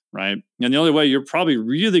 right? And the only way you're probably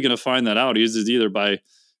really going to find that out is either by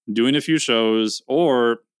doing a few shows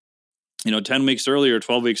or, 10 weeks earlier,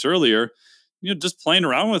 12 weeks earlier, just playing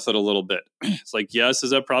around with it a little bit. It's like, yes,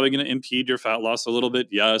 is that probably going to impede your fat loss a little bit?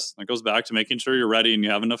 Yes. That goes back to making sure you're ready and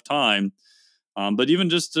you have enough time. But even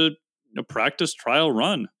just to practice trial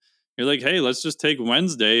run, you're like, hey, let's just take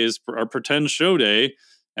Wednesday as our pretend show day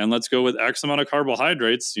and let's go with X amount of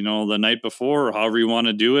carbohydrates, the night before or however you want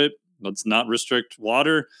to do it. Let's not restrict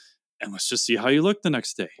water and let's just see how you look the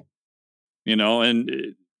next day.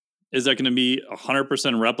 Is that going to be 100%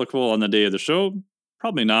 replicable on the day of the show?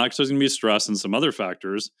 Probably not, because there's going to be stress and some other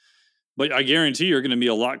factors. But I guarantee you're going to be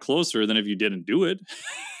a lot closer than if you didn't do it.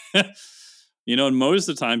 And most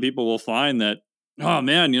of the time people will find that, oh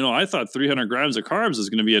man, I thought 300 grams of carbs is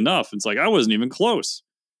going to be enough. It's like, I wasn't even close.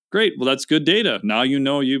 Great. Well, that's good data. Now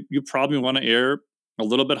you probably want to err a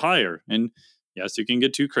little bit higher. And yes, you can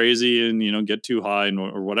get too crazy and, get too high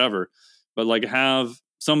or whatever. But like have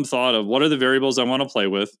some thought of what are the variables I want to play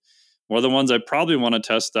with? What are the ones I probably want to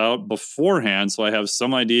test out beforehand so I have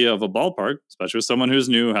some idea of a ballpark, especially with someone who's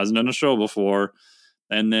new, hasn't done a show before.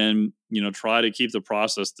 And then, try to keep the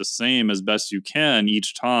process the same as best you can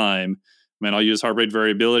each time. I'll use heart rate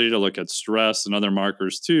variability to look at stress and other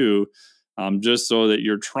markers too, just so that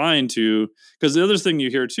you're trying to, because the other thing you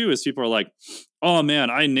hear too is people are like, oh man,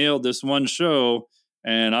 I nailed this one show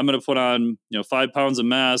and I'm going to put on, 5 pounds of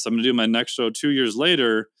mass. I'm going to do my next show 2 years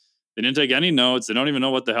later. They didn't take any notes. They don't even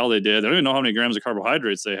know what the hell they did. They don't even know how many grams of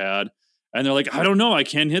carbohydrates they had. And they're like, I don't know. I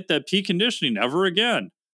can't hit that peak conditioning ever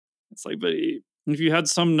again. It's like, but if you had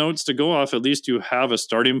some notes to go off, at least you have a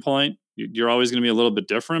starting point. You're always going to be a little bit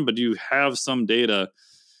different, but you have some data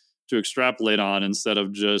to extrapolate on instead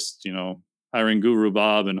of just, hiring Guru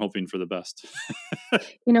Bob and hoping for the best.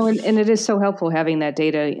 And it is so helpful having that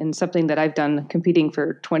data, and something that I've done competing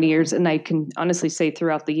for 20 years. And I can honestly say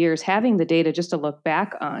throughout the years, having the data just to look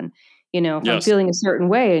back on, if I'm feeling a certain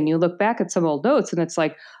way and you look back at some old notes and it's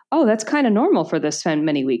like, oh, that's kind of normal for this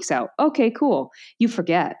many weeks out. Okay, cool. You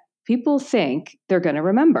forget. People think they're going to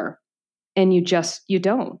remember, and you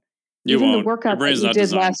don't. Even the workout that you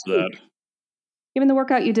did last week. Even the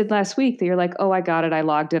workout you did last week that you're like, oh, I got it. I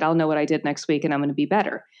logged it. I'll know what I did next week and I'm going to be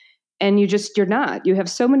better. And you're not. You have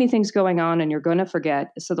so many things going on and you're going to forget.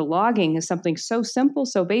 So the logging is something so simple,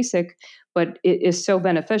 so basic, but it is so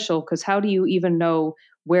beneficial, because how do you even know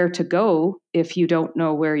where to go if you don't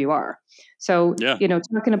know where you are? So,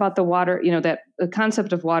 talking about the water, that the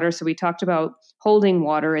concept of water. So we talked about holding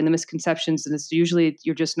water and the misconceptions, and it's usually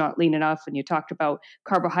you're just not lean enough. And you talked about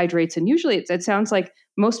carbohydrates, and usually it sounds like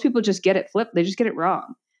most people just get it flipped. They just get it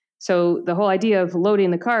wrong. So the whole idea of loading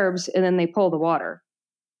the carbs and then they pull the water.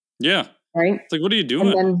 Yeah. Right. It's like, what are you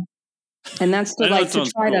doing? And that's to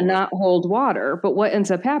try to not hold water. But what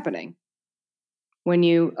ends up happening when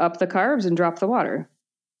you up the carbs and drop the water?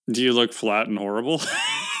 Do you look flat and horrible?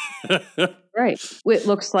 Right. It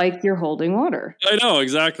looks like you're holding water. I know,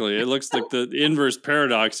 exactly. It looks like the inverse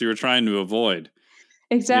paradox you were trying to avoid.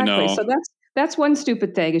 Exactly. So that's one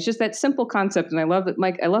stupid thing. It's just that simple concept. And I love it,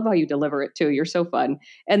 Mike. I love how you deliver it too. You're so fun.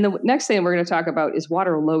 And the next thing we're going to talk about is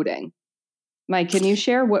water loading. Mike, can you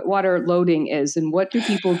share what water loading is and what do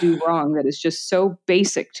people do wrong that is just so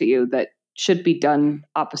basic to you that should be done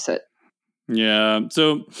opposite? Yeah.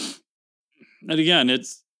 So, and again,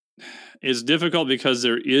 it's difficult because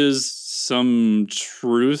there is some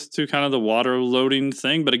truth to kind of the water loading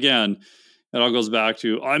thing. But again, it all goes back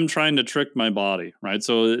to I'm trying to trick my body, right?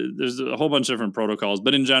 So there's a whole bunch of different protocols.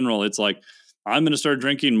 But in general, it's like, I'm going to start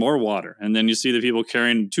drinking more water. And then you see the people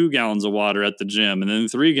carrying 2 gallons of water at the gym and then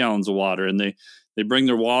 3 gallons of water. And they bring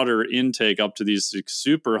their water intake up to these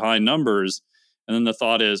super high numbers. And then the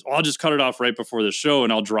thought is, I'll just cut it off right before the show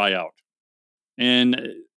and I'll dry out. And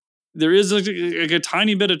there is a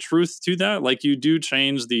tiny bit of truth to that. Like you do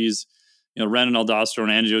change these, renin, aldosterone,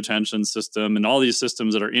 angiotensin system, and all these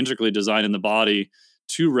systems that are integrally designed in the body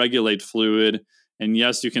to regulate fluid. And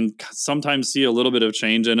yes, you can sometimes see a little bit of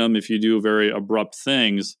change in them if you do very abrupt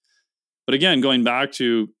things. But again, going back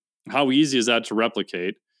to how easy is that to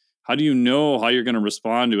replicate? How do you know how you're going to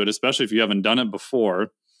respond to it, especially if you haven't done it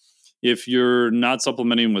before? If you're not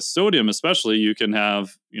supplementing with sodium, especially, you can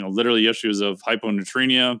have, literally issues of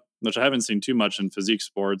hyponatremia, which I haven't seen too much in physique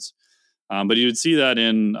sports. But you would see that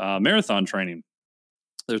in marathon training.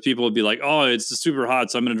 There's people would be like, oh, it's super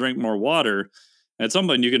hot, so I'm going to drink more water. At some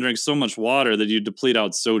point, you can drink so much water that you deplete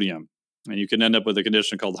out sodium. And you can end up with a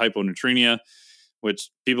condition called hyponatremia, which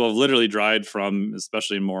people have literally died from,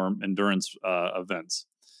 especially in more endurance events.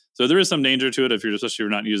 So there is some danger to it especially if you're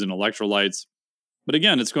not using electrolytes. But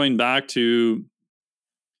again, it's going back to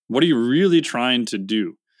what are you really trying to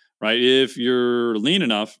do, right? If you're lean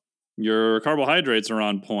enough, your carbohydrates are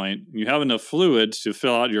on point, you have enough fluid to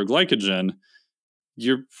fill out your glycogen,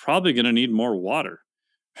 you're probably going to need more water,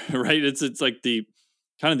 right? It's like the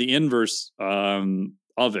kind of the inverse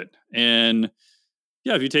of it. And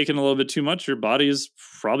yeah, if you take in a little bit too much, your body is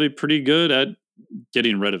probably pretty good at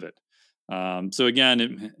getting rid of it. So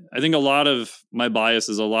again, I think a lot of my bias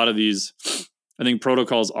is a lot of these, I think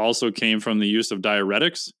protocols also came from the use of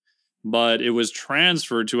diuretics, but it was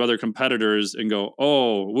transferred to other competitors and go,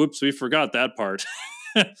 oh, whoops, we forgot that part.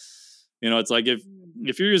 It's like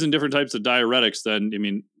if you're using different types of diuretics, then, I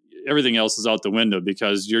mean, everything else is out the window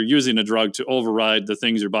because you're using a drug to override the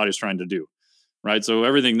things your body's trying to do, right? So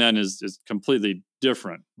everything then is completely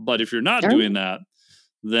different. But if you're not doing that,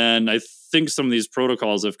 then I think some of these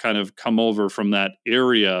protocols have kind of come over from that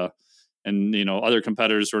area. And, other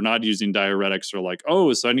competitors who are not using diuretics are like,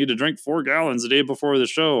 oh, so I need to drink 4 gallons a day before the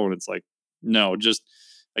show. And it's like, no, just,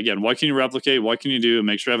 again, what can you replicate? What can you do?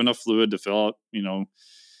 Make sure you have enough fluid to fill out,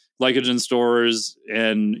 glycogen stores.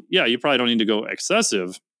 And yeah, you probably don't need to go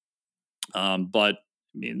excessive. But I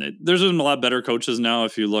mean, there's been a lot better coaches now.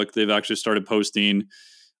 If you look, they've actually started posting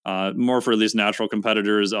more for at least natural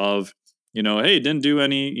competitors of, hey, didn't do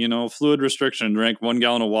any, fluid restriction, drank 1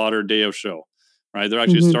 gallon of water day of show, right? They're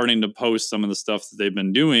actually starting to post some of the stuff that they've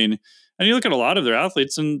been doing. And you look at a lot of their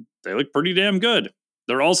athletes and they look pretty damn good.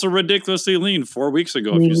 They're also ridiculously lean 4 weeks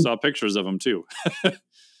ago, if you saw pictures of them too.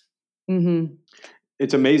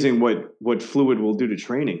 It's amazing what fluid will do to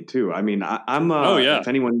training too. I mean, I'm if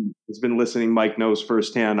anyone has been listening, Mike knows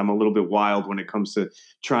firsthand, I'm a little bit wild when it comes to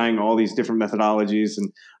trying all these different methodologies.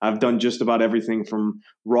 And I've done just about everything from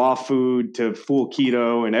raw food to full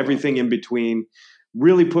keto and everything in between.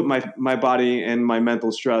 Really put my body and my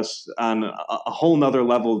mental stress on a whole nother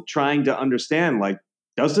level, trying to understand, like,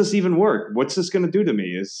 does this even work? What's this going to do to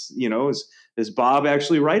me? Is Bob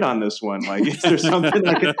actually right on this one? Like, is there something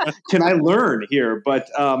can I learn here? But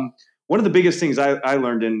one of the biggest things I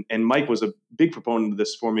learned, and Mike was a big proponent of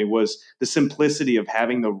this for me, was the simplicity of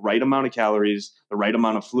having the right amount of calories, the right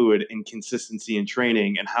amount of fluid, and consistency in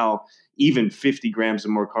training, and how even 50 grams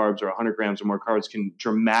of more carbs or 100 grams of more carbs can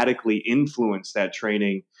dramatically influence that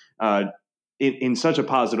training in such a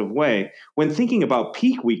positive way. When thinking about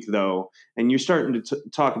peak week, though, and you're starting to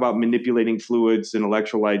talk about manipulating fluids and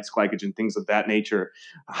electrolytes, glycogen, things of that nature,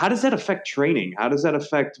 how does that affect training? How does that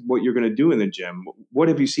affect what you're going to do in the gym? What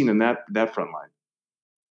have you seen in that front line?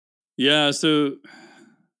 Yeah, so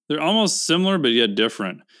they're almost similar, but yet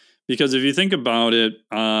different. Because if you think about it,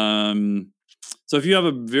 so if you have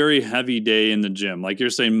a very heavy day in the gym, like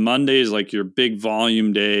you're saying Monday is like your big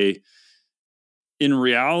volume day, in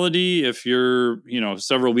reality, if you're,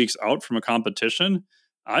 several weeks out from a competition,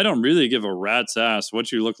 I don't really give a rat's ass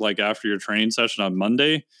what you look like after your training session on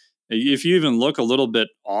Monday. If you even look a little bit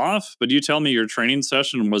off, but you tell me your training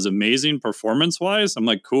session was amazing performance-wise, I'm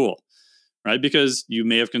like, cool, right? Because you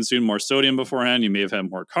may have consumed more sodium beforehand, you may have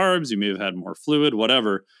had more carbs, you may have had more fluid,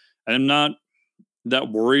 whatever. I'm not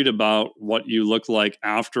that worried about what you look like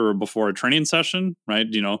after or before a training session, right?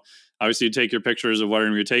 Obviously you take your pictures of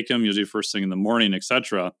whatever you take them, usually first thing in the morning,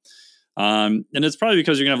 etc. And it's probably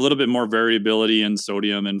because you're gonna have a little bit more variability in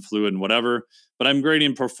sodium and fluid and whatever. But I'm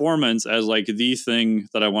grading performance as like the thing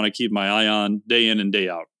that I want to keep my eye on day in and day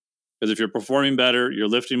out. Because if you're performing better, you're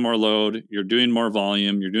lifting more load, you're doing more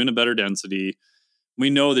volume, you're doing a better density, we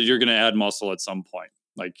know that you're going to add muscle at some point.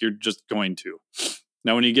 Like, you're just going to.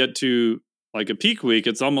 Now, when you get to like a peak week,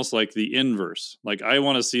 it's almost like the inverse. Like, I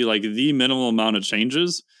want to see like the minimal amount of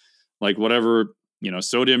changes, like whatever,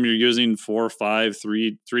 sodium you're using 4, 5,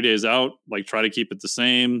 3 days out, like try to keep it the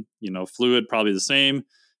same, fluid probably the same.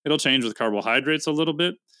 It'll change with carbohydrates a little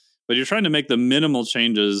bit, but you're trying to make the minimal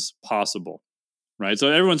changes possible, right?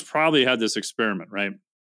 So everyone's probably had this experiment, right?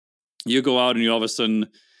 You go out and you all of a sudden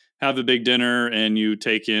have a big dinner and you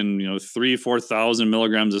take in, 4,000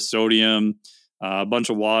 milligrams of sodium, a bunch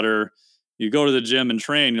of water. You go to the gym and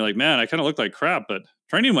train. You're like, man, I kind of look like crap, but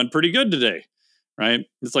training went pretty good today, right?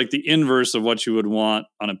 It's like the inverse of what you would want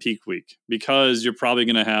on a peak week, because you're probably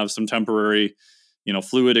going to have some temporary,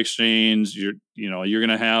 fluid exchange. You're going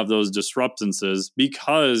to have those disruptances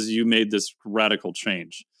because you made this radical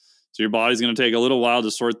change. So your body's going to take a little while to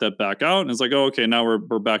sort that back out. And it's like, oh, okay, now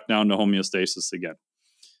we're back down to homeostasis again.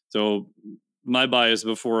 So my bias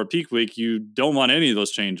before a peak week, you don't want any of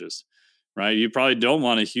those changes, right? You probably don't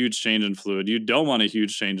want a huge change in fluid. You don't want a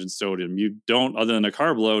huge change in sodium. You don't, other than a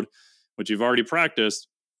carb load, which you've already practiced,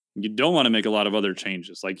 you don't want to make a lot of other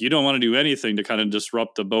changes. Like you don't want to do anything to kind of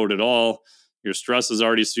disrupt the boat at all. Your stress is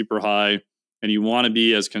already super high, and you want to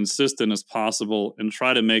be as consistent as possible and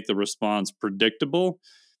try to make the response predictable,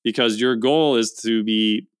 because your goal is to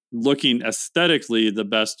be looking aesthetically the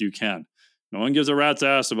best you can. No one gives a rat's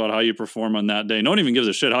ass about how you perform on that day. No one even gives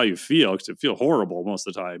a shit how you feel, because you feel horrible most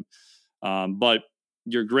of the time. But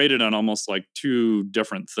you're graded on almost like two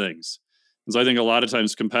different things. And so I think a lot of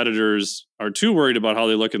times competitors are too worried about how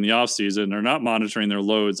they look in the off season. They're not monitoring their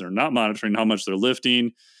loads. They're not monitoring how much they're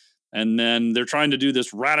lifting. And then they're trying to do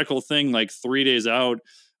this radical thing like 3 days out.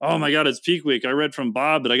 Oh my God, it's peak week. I read from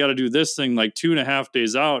Bob that I got to do this thing like 2.5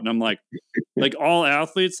 days out. And I'm like all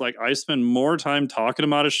athletes, like I spend more time talking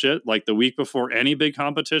about a shit like the week before any big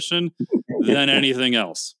competition than anything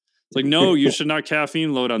else. It's like, no, you should not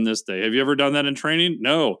caffeine load on this day. Have you ever done that in training?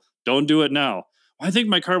 No, don't do it now. I think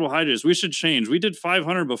my carbohydrates, we should change. We did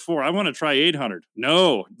 500 before. I want to try 800.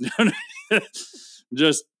 No, and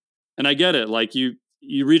I get it. Like you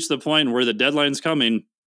reach the point where the deadline's coming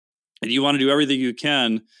and you want to do everything you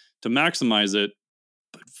can to maximize it.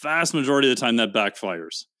 But vast majority of the time that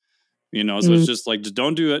backfires, so it's just like, just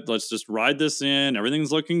don't do it. Let's just ride this in.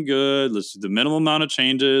 Everything's looking good. Let's do the minimal amount of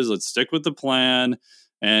changes. Let's stick with the plan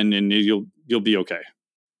and you'll be okay.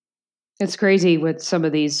 It's crazy what some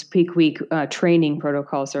of these peak week training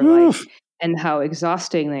protocols are like, and how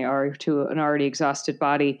exhausting they are to an already exhausted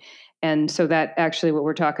body. And so that actually what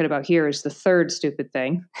we're talking about here is the third stupid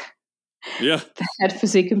thing that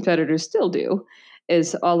physique competitors still do,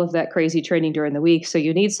 is all of that crazy training during the week. So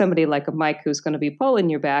you need somebody like a Mike who's going to be pulling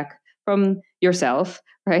your back from yourself,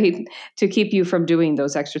 right, to keep you from doing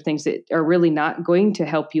those extra things that are really not going to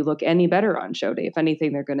help you look any better on show day. If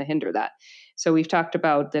anything, they're going to hinder that. So we've talked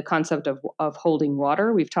about the concept of holding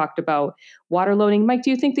water. We've talked about water loading. Mike,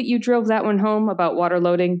 do you think that you drove that one home about water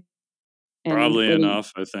loading? Probably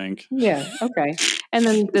enough, I think. Yeah. Okay. And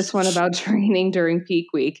then this one about training during peak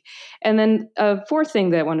week. And then a fourth thing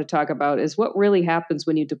that I want to talk about is what really happens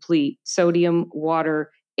when you deplete sodium,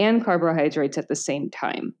 water, and carbohydrates at the same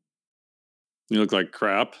time. You look like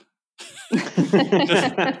crap.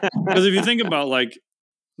 Because if you think about like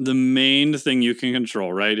the main thing you can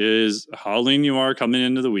control, right, is how lean you are coming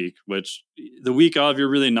into the week, which the week of, you're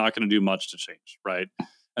really not going to do much to change, right?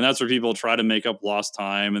 And that's where people try to make up lost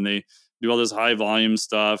time and they do all this high volume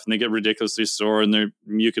stuff and they get ridiculously sore, and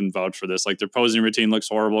you can vouch for this. Like their posing routine looks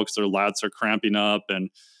horrible because their lats are cramping up, and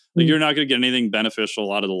like you're not going to get anything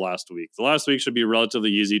beneficial out of the last week. The last week should be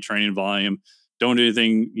relatively easy training volume. Don't do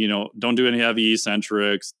anything, don't do any heavy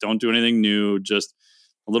eccentrics. Don't do anything new. Just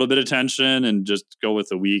a little bit of tension and just go with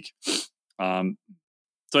the week. So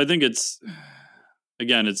I think it's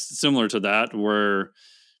similar to that, where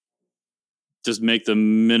just make the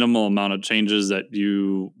minimal amount of changes that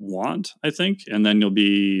you want, I think, and then you'll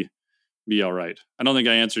be all right. I don't think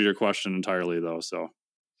I answered your question entirely though. So.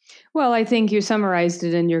 Well, I think you summarized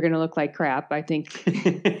it, and you're going to look like crap, I think.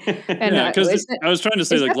 Because I was trying to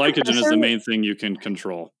say that glycogen is the main thing you can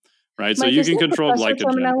control, right? Mike, so you can control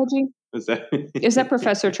glycogen. Terminology? Is that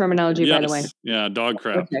professor terminology, yes. by the way? Yeah, dog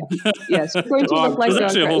crap. Okay. Yes. It's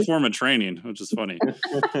actually a whole form of training, which is funny.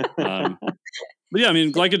 But yeah, I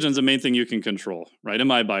mean, glycogen is the main thing you can control, right? In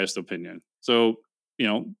my biased opinion. So,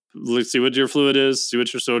 let's see what your fluid is, see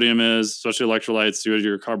what your sodium is, especially electrolytes, see what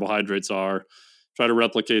your carbohydrates are. Try to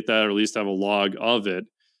replicate that, or at least have a log of it.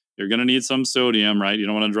 You're going to need some sodium, right? You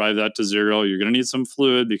don't want to drive that to zero. You're going to need some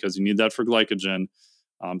fluid because you need that for glycogen.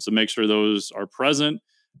 So make sure those are present.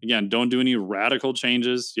 Again, don't do any radical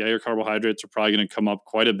changes. Yeah, your carbohydrates are probably going to come up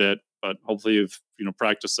quite a bit, but hopefully you've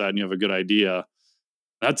practiced that and you have a good idea.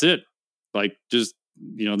 That's it. Like just,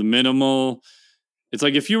 the minimal. It's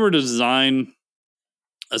like if you were to design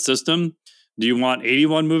a system, do you want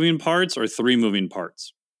 81 moving parts or 3 moving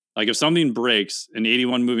parts? Like if something breaks in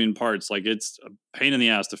 81 moving parts, like it's a pain in the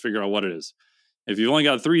ass to figure out what it is. If you've only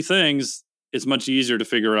got 3 things, it's much easier to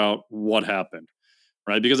figure out what happened,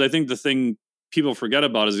 right? Because I think the thing people forget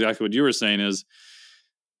about is exactly what you were saying is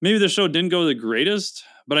maybe the show didn't go the greatest,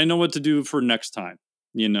 but I know what to do for next time.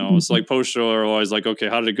 It's like post show are always like, okay,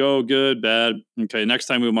 how did it go? Good, bad. Okay, next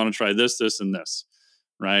time we want to try this, this, and this,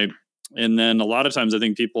 right? And then a lot of times I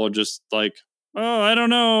think people are just like, oh, I don't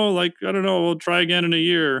know. We'll try again in a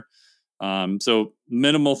year. So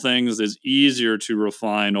minimal things is easier to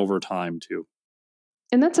refine over time too.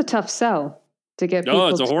 And that's a tough sell to get people. Oh,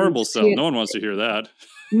 it's a horrible sell. No one wants to hear that.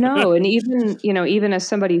 No. And even as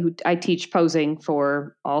somebody who I teach posing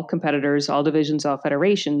for all competitors, all divisions, all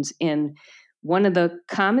federations, and one of the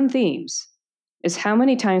common themes is how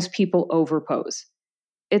many times people overpose.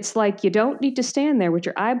 it's like you don't need to stand there with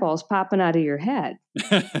your eyeballs popping out of your head.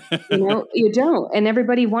 You don't. And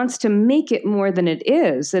everybody wants to make it more than it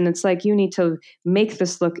is. And it's like, you need to make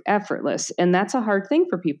this look effortless. And that's a hard thing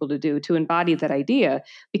for people to do, to embody that idea,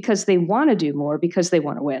 because they want to do more, because they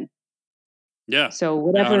want to win. Yeah. So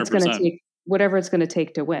whatever it's going to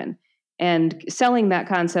take to win. And selling that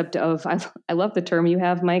concept of, I love the term you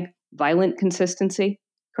have, Mike, violent consistency,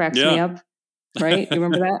 cracks me up. Right? You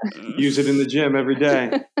remember that? Use it in the gym every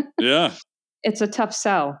day. Yeah. It's a tough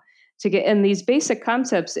sell to get in these basic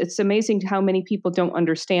concepts. It's amazing how many people don't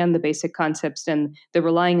understand the basic concepts, and they're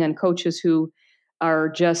relying on coaches who are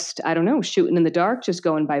just, I don't know, shooting in the dark, just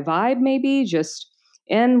going by vibe, maybe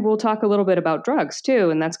and we'll talk a little bit about drugs too.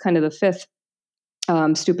 And that's kind of the fifth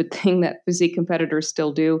stupid thing that physique competitors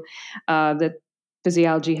still do, that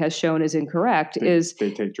physiology has shown is incorrect. They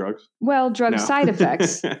take drugs? Well, drug side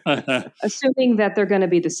effects, assuming that they're going to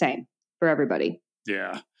be the same for everybody.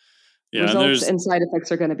 Yeah. Results and side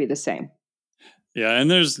effects are going to be the same. Yeah,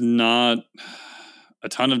 and there's not a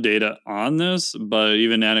ton of data on this, but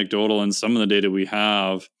even anecdotal in some of the data we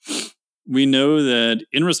have, we know that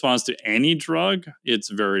in response to any drug, it's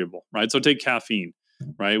variable, right? So take caffeine,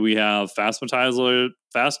 right? We have fast metabolizers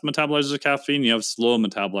of caffeine, you have slow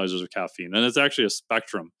metabolizers of caffeine, and it's actually a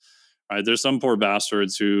spectrum, right? There's some poor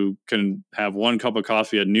bastards who can have 1 cup of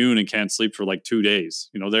coffee at noon and can't sleep for like 2 days.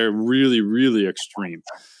 They're really, really extreme.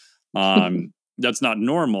 That's not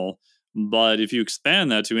normal, but if you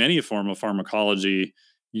expand that to any form of pharmacology,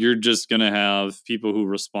 you're just going to have people who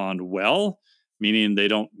respond well, meaning they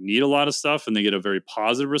don't need a lot of stuff and they get a very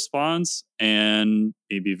positive response and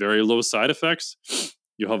maybe very low side effects.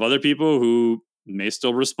 You'll have other people who may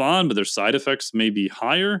still respond, but their side effects may be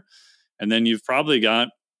higher. And then you've probably got,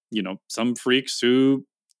 some freaks who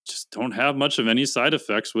just don't have much of any side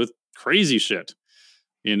effects with crazy shit.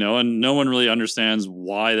 And no one really understands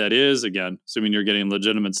why that is. Again, assuming you're getting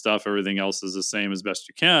legitimate stuff, everything else is the same as best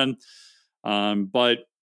you can. But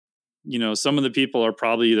some of the people are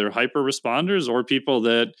probably either hyper responders or people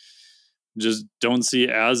that just don't see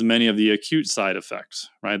as many of the acute side effects,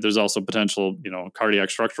 right? There's also potential,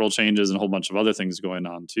 cardiac structural changes and a whole bunch of other things going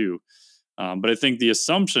on too. But I think the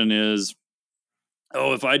assumption is,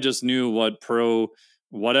 if I just knew what pro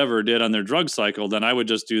whatever did on their drug cycle, then I would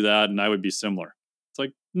just do that and I would be similar. It's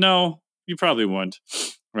like, no, you probably wouldn't,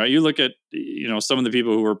 right? You look at, some of the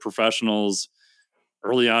people who were professionals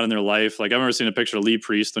early on in their life. Like I remember seeing a picture of Lee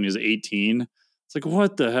Priest when he was 18. It's like,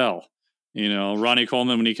 what the hell? Ronnie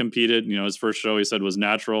Coleman, when he competed, his first show he said was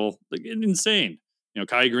natural, like insane.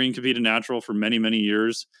 Kai Green competed natural for many, many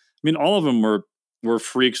years. I mean, all of them were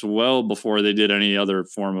freaks well before they did any other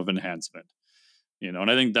form of enhancement, and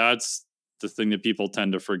I think that's the thing that people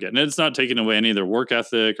tend to forget. And it's not taking away any of their work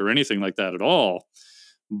ethic or anything like that at all.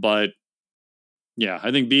 But yeah,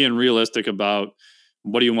 I think being realistic about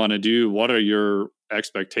what do you want to do? What are your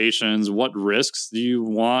expectations? What risks do you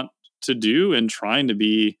want to do? And trying to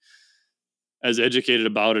be as educated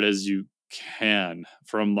about it as you can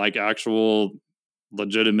from like actual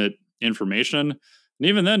legitimate information. And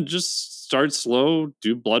even then, just start slow,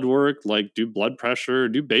 do blood work, like do blood pressure,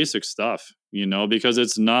 do basic stuff, because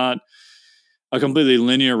it's not a completely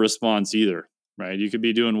linear response either, right? You could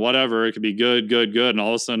be doing whatever, it could be good, and all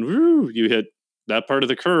of a sudden, you hit that part of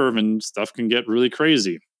the curve and stuff can get really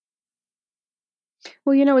crazy.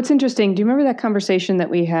 Well, it's interesting. Do you remember that conversation that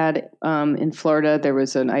we had in Florida? There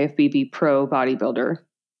was an IFBB pro bodybuilder,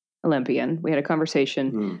 Olympian. We had a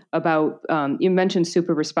conversation about, you mentioned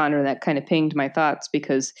super responder, and that kind of pinged my thoughts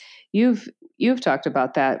because you've talked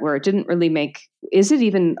about that where it didn't really is it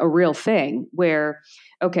even a real thing where,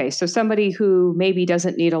 okay, so somebody who maybe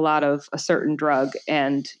doesn't need a lot of a certain drug,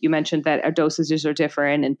 and you mentioned that our dosages are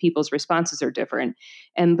different and people's responses are different.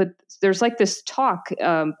 But there's like this talk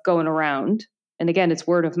going around, and again, it's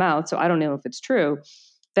word of mouth, so I don't know if it's true,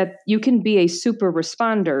 that you can be a super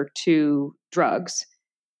responder to drugs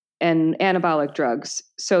and anabolic drugs,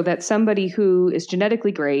 so that somebody who is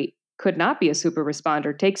genetically great could not be a super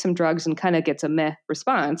responder, take some drugs and kind of gets a meh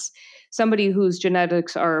response. Somebody whose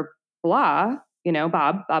genetics are blah,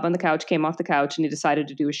 Bob on the couch came off the couch and he decided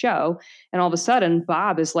to do a show. And all of a sudden,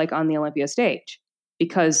 Bob is like on the Olympia stage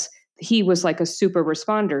because he was like a super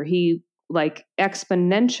responder. He like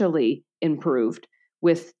exponentially improved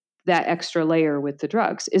with that extra layer with the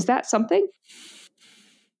drugs. Is that something?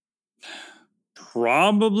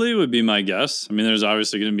 Probably would be my guess. I mean, there's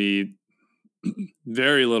obviously going to be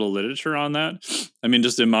very little literature on that. I mean,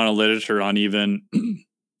 just the amount of literature on even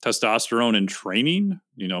testosterone and training.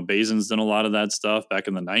 Bazin's done a lot of that stuff back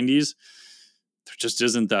in the 90s. There just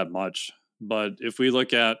isn't that much. But if we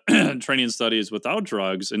look at training studies without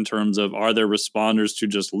drugs in terms of are there responders to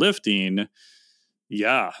just lifting,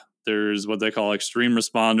 yeah, there's what they call extreme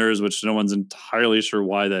responders, which no one's entirely sure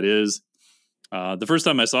why that is. The first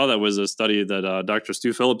time I saw that was a study that Dr.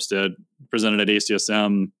 Stu Phillips did, presented at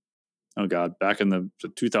ACSM, back in the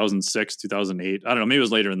 2006, 2008. I don't know, maybe it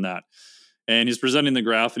was later than that. And he's presenting the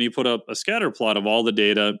graph, and he put up a scatter plot of all the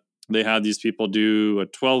data. They had these people do a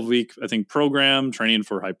 12-week, I think, program, training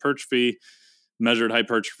for hypertrophy, measured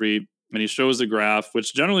hypertrophy, and he shows the graph,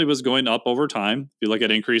 which generally was going up over time. If you look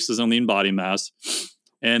at increases in lean body mass,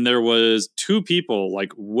 and there was 2 people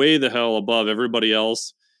like way the hell above everybody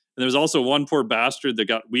else. And there was also one poor bastard that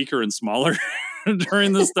got weaker and smaller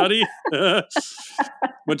during the study,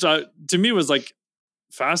 which to me was like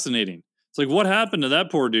fascinating. It's like, what happened to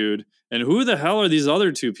that poor dude? And who the hell are these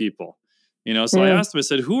other 2 people? So I asked him, I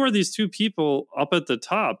said, who are these 2 people up at the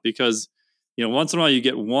top? Because, once in a while you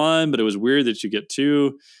get one, but it was weird that you get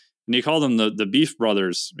 2. And he called them the Beef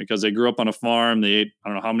Brothers because they grew up on a farm. They ate, I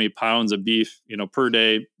don't know how many pounds of beef, per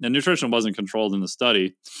day. And nutrition wasn't controlled in the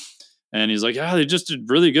study. And he's like, yeah, they just did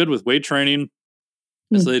really good with weight training.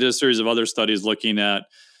 And so they did a series of other studies looking at,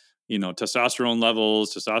 testosterone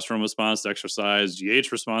levels, testosterone response to exercise,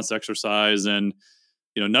 GH response to exercise. And,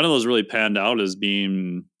 none of those really panned out as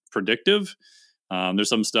being predictive. There's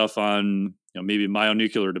some stuff on, maybe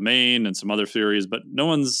myonuclear domain and some other theories, but no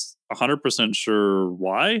one's 100% sure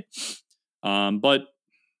why. But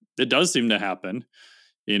it does seem to happen,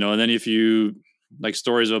 and then if you like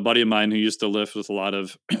stories of a buddy of mine who used to lift with a lot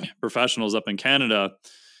of professionals up in Canada,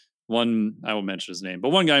 one, I won't mention his name, but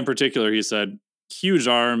one guy in particular, he said, huge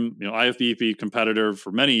arm, IFBB competitor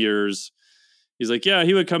for many years. He's like, yeah,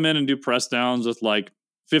 he would come in and do press downs with like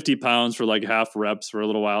 50 pounds for like half reps for a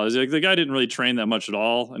little while. He's like, the guy didn't really train that much at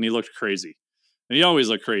all. And he looked crazy. And he always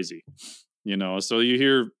looked crazy, so you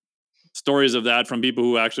hear stories of that from people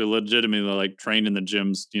who actually legitimately like trained in the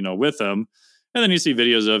gyms, with him. And then you see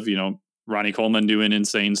videos of, Ronnie Coleman doing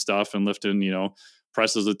insane stuff and lifting,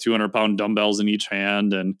 presses with 200-pound dumbbells in each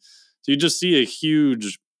hand. And so you just see a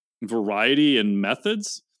huge variety in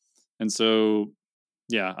methods. And so,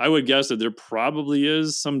 yeah, I would guess that there probably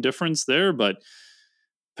is some difference there, but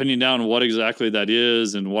pinning down what exactly that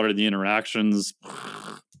is and what are the interactions,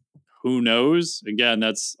 who knows? Again,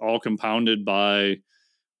 that's all compounded by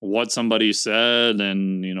what somebody said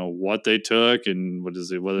and, what they took and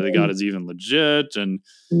whether they got is even legit. And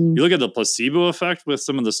you look at the placebo effect with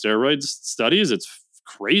some of the steroids studies, it's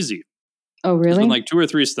crazy. Oh, really? There's been like 2 or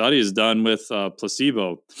 3 studies done with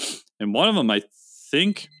placebo. And one of them, I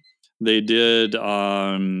think they did,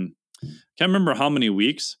 can't remember how many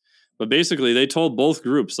weeks, but basically they told both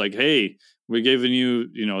groups like, hey, we're giving you,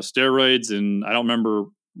 steroids, and I don't remember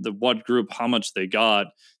what group, how much they got.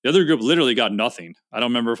 The other group literally got nothing. I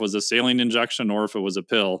don't remember if it was a saline injection or if it was a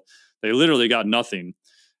pill. They literally got nothing.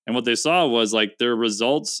 And what they saw was like their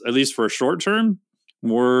results, at least for a short term,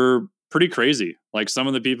 were pretty crazy. Like some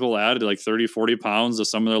of the people added like 30, 40 pounds to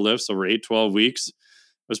some of their lifts over 8, 12 weeks. It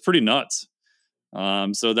was pretty nuts.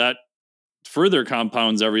 So that further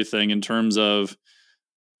compounds everything in terms of,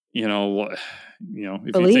 if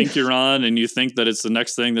Belief. you think you're on and you think that it's the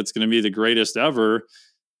next thing that's going to be the greatest ever,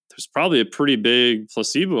 there's probably a pretty big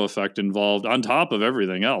placebo effect involved on top of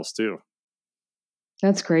everything else too.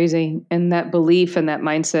 That's crazy. And that belief and that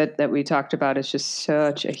mindset that we talked about is just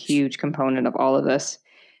such a huge component of all of this.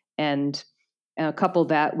 And couple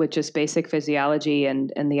that with just basic physiology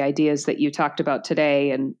and the ideas that you talked about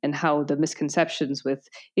today and how the misconceptions with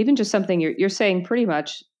even just something you're saying pretty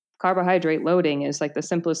much carbohydrate loading is like the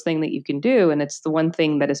simplest thing that you can do. And it's the one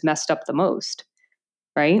thing that is messed up the most.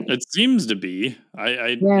 Right? It seems to be.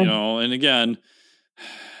 I and again,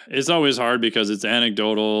 it's always hard because it's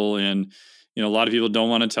anecdotal and, a lot of people don't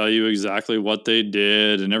want to tell you exactly what they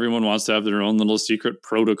did and everyone wants to have their own little secret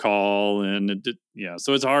protocol. And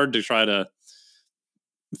so it's hard to try to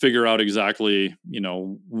figure out exactly,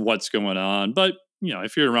 what's going on. But,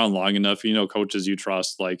 if you're around long enough, coaches you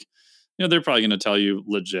trust, like, they're probably going to tell you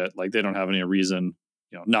legit, like they don't have any reason,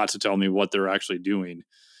 not to tell me what they're actually doing.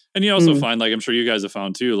 And you also find, like, I'm sure you guys have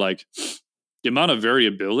found too, like the amount of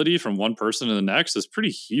variability from one person to the next is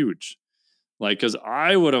pretty huge. Like, cause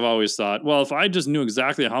I would have always thought, well, if I just knew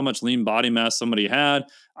exactly how much lean body mass somebody had,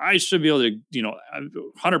 I should be able to,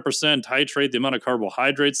 100% titrate the amount of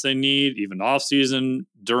carbohydrates they need, even off season,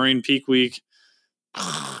 during peak week.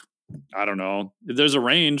 I don't know. There's a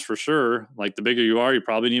range for sure. Like the bigger you are, you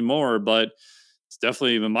probably need more, but it's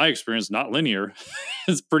definitely, in my experience, not linear.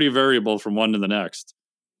 It's pretty variable from one to the next.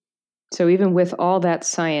 So even with all that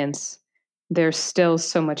science, there's still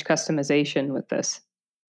so much customization with this.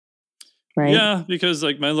 right? Yeah, because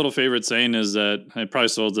like my little favorite saying is that I probably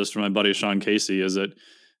sold this from my buddy Sean Casey is that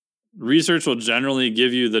research will generally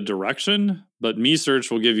give you the direction, but me search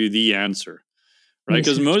will give you the answer, right?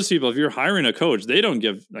 Because Research. most people, if you're hiring a coach, they don't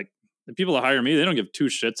give like the people that hire me, they don't give two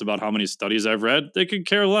shits about how many studies I've read. They could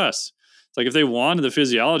care less. It's like if they wanted the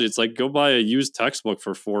physiology, it's like go buy a used textbook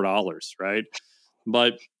for $4, right?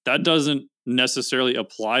 But that doesn't necessarily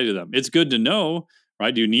apply to them. It's good to know,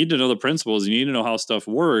 right? You need to know the principles, you need to know how stuff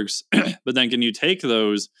works, but then can you take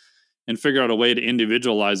those and figure out a way to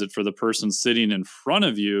individualize it for the person sitting in front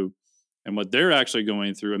of you and what they're actually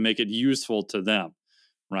going through and make it useful to them,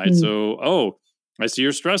 right? Mm. So, oh, I see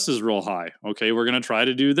your stress is real high. Okay, we're going to try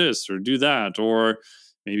to do this or do that. Or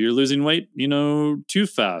maybe you're losing weight, too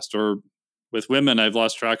fast. Or with women, I've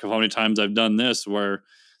lost track of how many times I've done this where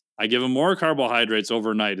I give them more carbohydrates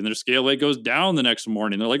overnight and their scale weight goes down the next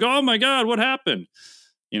morning. They're like, oh my God, what happened?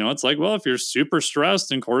 It's like, well, if you're super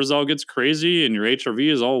stressed and cortisol gets crazy and your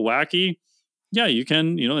HRV is all wacky, yeah, you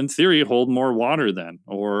can, in theory, hold more water then,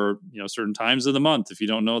 or, certain times of the month if you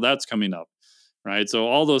don't know that's coming up, right? So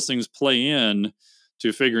all those things play in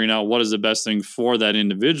to figuring out what is the best thing for that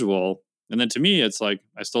individual. And then to me, it's like,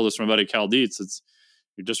 I stole this from my buddy Cal Dietz.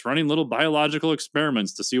 You're just running little biological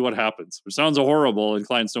experiments to see what happens, which sounds horrible and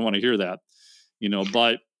clients don't want to hear that,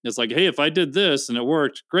 but it's like, hey, if I did this and it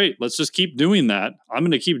worked, great. Let's just keep doing that. I'm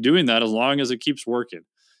going to keep doing that as long as it keeps working.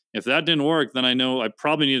 If that didn't work, then I know I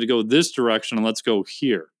probably need to go this direction and let's go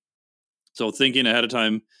here. So thinking ahead of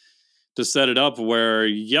time to set it up where,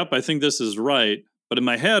 yep, I think this is right. But in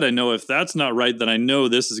my head, I know if that's not right, then I know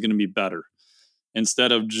this is going to be better.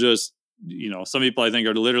 Instead of just, some people I think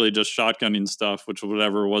are literally just shotgunning stuff, which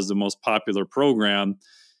whatever was the most popular program.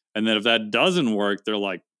 And then if that doesn't work, they're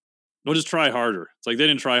like, we'll just try harder. It's like they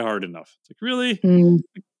didn't try hard enough. It's like, really? Mm.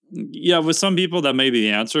 Yeah, with some people that may be the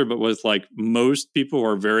answer, but with like most people who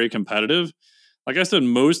are very competitive, like I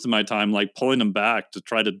spend most of my time like pulling them back to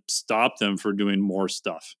try to stop them for doing more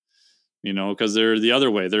stuff, because they're the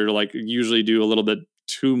other way. They're like usually do a little bit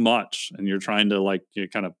too much and you're trying to like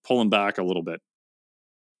kind of pull them back a little bit.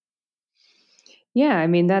 Yeah, I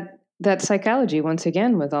mean that psychology once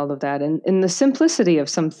again with all of that and the simplicity of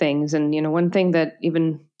some things and one thing that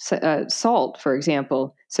even salt for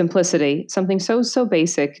example simplicity something so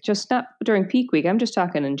basic just not during peak week I'm just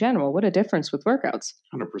talking in general what a difference with workouts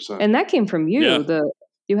 100%. and that came from you Yeah.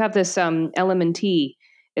 you have this LMNT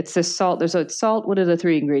it's this salt there's a salt what are the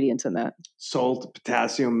three ingredients in that Salt,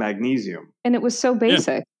 potassium, magnesium. and it was so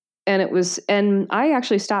basic and I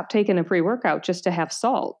actually stopped taking a pre-workout just to have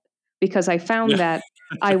salt because I found Yeah. that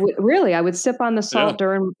I would sip on the salt Yeah.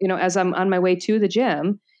 during, as I'm on my way to the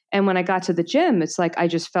gym. And when I got to the gym, it's like I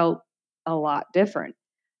just felt a lot different.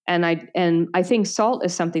 And I think salt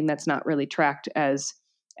is something that's not really tracked as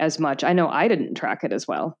much. I know I didn't track it as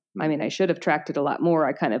well. I mean, I should have tracked it a lot more.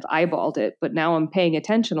 I kind of eyeballed it, but now I'm paying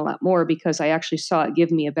attention a lot more because I actually saw it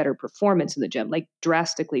give me a better performance in the gym, like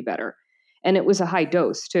drastically better. And it was a high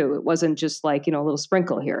dose too. It wasn't just like, a little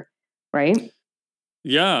sprinkle here, right?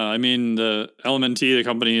 Yeah, I mean the LMNT, the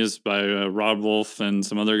company is by Rod Wolf and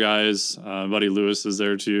some other guys. Buddy Lewis is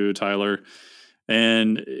there too, Tyler,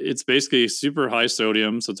 and it's basically super high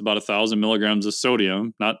sodium. So it's about 1,000 milligrams of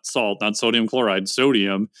sodium, not salt, not sodium chloride,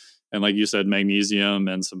 sodium, and like you said, magnesium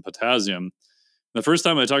and some potassium. The first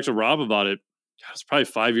time I talked to Rob about it, God, it's probably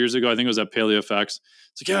 5 years ago. I think it was at PaleoFX.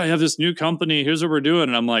 It's like, yeah, I have this new company. Here's what we're doing,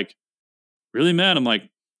 and I'm like, really, man? I'm like,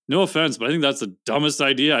 no offense, but I think that's the dumbest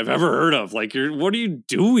idea I've ever heard of. Like, what are you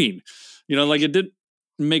doing? Like it didn't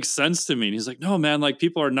make sense to me. And he's like, no, man, like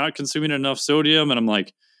people are not consuming enough sodium. And I'm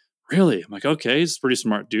like, really? I'm like, okay, he's a pretty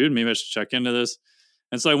smart dude. Maybe I should check into this.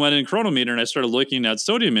 And so I went in Chronometer and I started looking at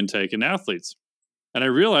sodium intake in athletes. And I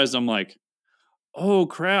realized I'm like, oh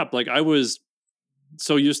crap. Like I was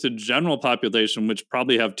so used to general population, which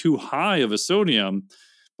probably have too high of a sodium.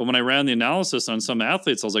 But when I ran the analysis on some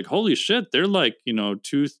athletes, I was like, holy shit, they're like,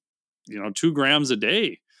 2 grams a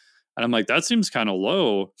day. And I'm like, that seems kind of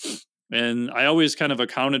low. And I always kind of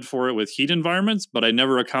accounted for it with heat environments, but I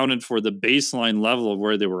never accounted for the baseline level of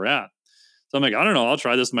where they were at. So I'm like, I don't know, I'll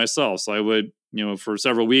try this myself. So I would, for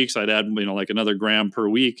several weeks, I'd add, like another gram per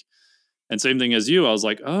week. And same thing as you, I was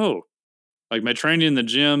like, oh, like my training in the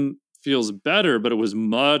gym feels better, but it was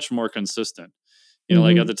much more consistent.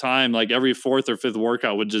 Like at the time, like every fourth or fifth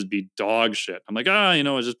workout would just be dog shit. I'm like,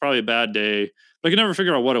 it's just probably a bad day. But I could never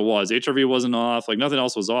figure out what it was. HRV wasn't off. Like nothing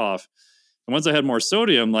else was off. And once I had more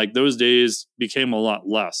sodium, like those days became a lot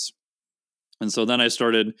less. And so then I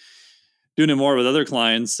started doing it more with other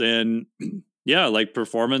clients. And yeah, like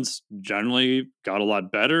performance generally got a lot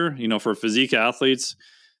better. For physique athletes,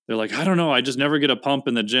 they're like, I don't know. I just never get a pump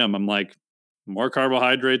in the gym. I'm like, more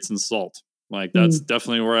carbohydrates and salt. Like that's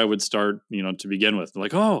definitely where I would start, to begin with.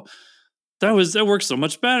 Like, oh, that works so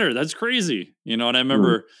much better. That's crazy. And I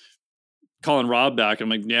remember calling Rob back. I'm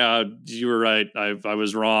like, yeah, you were right. I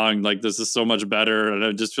was wrong. Like, this is so much better. And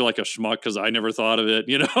I just feel like a schmuck because I never thought of it,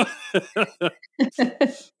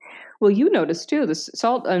 Well, you notice too, the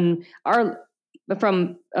salt and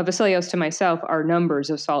from Vasilios to myself, our numbers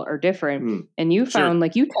of salt are different. And you found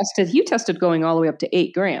like you tested going all the way up to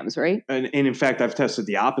 8 grams, right? And in fact, I've tested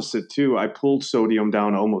the opposite too. I pulled sodium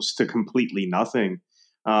down almost to completely nothing.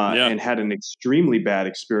 And had an extremely bad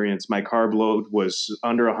experience. My carb load was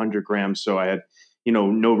under 100 grams. So I had,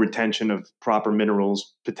 no retention of proper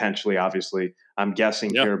minerals, potentially, obviously, I'm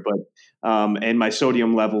guessing here, but, and my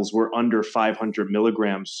sodium levels were under 500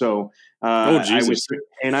 milligrams. So,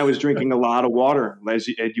 I was drinking a lot of water, as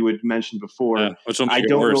you had mentioned before. Which will make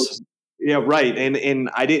it worse. Yeah, right.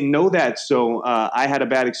 And I didn't know that. So I had a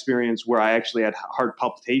bad experience where I actually had heart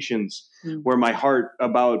palpitations, where my heart,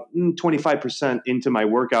 about 25% into my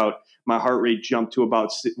workout, my heart rate jumped to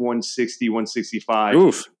about 160,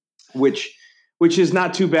 165, which is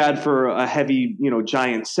not too bad for a heavy,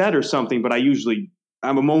 giant set or something. But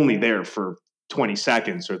I'm only there for 20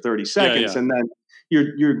 seconds or 30 seconds. And then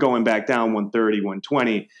you're going back down 130,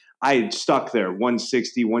 120. I had stuck there,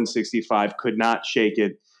 160, 165, could not shake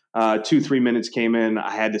it. 2-3 minutes came in.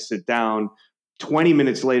 I had to sit down. 20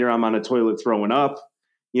 minutes later, I'm on a toilet throwing up,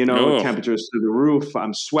 temperatures through the roof.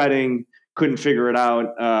 I'm sweating, couldn't figure it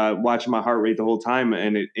out, watching my heart rate the whole time.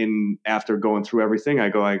 And after going through everything, I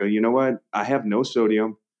go, you know what? I have no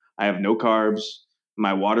sodium. I have no carbs.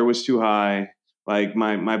 My water was too high. Like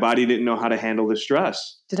my body didn't know how to handle the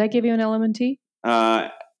stress. Did I give you an LMNT?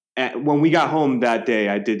 When we got home that day,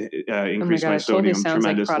 I did increase my sodium sounds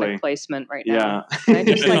tremendously. Like product placement right now. Yeah. Can I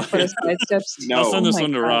just put aside steps? No. I'll send this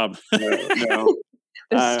one to Rob. No.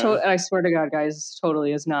 I swear to God, guys, this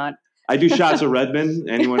totally is not. I do shots of Redmond.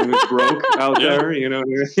 Anyone who's broke out there, We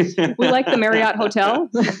like the Marriott Hotel.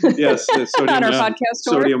 Yes, sodium on our podcast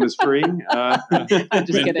tour. Sodium is free. I'm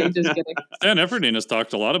just kidding. Dan Efferding has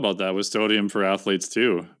talked a lot about that with sodium for athletes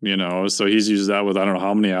too. So he's used that with I don't know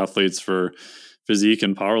how many athletes for physique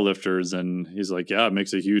and powerlifters, and he's like, yeah, it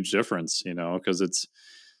makes a huge difference, because it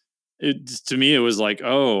to me it was like,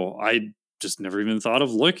 oh, I just never even thought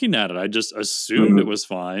of looking at it. I just assumed it was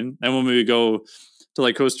fine. And when we go to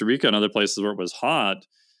like Costa Rica and other places where it was hot,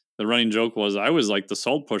 the running joke was I was like the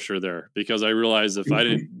salt pusher there, because I realized if I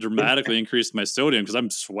didn't dramatically increase my sodium, because I'm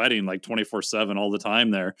sweating like 24/7 all the time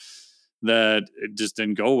there, that it just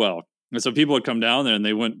didn't go well. And so people would come down there and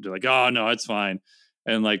they wouldn't, they're like, oh no, it's fine.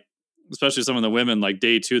 And like, especially some of the women, like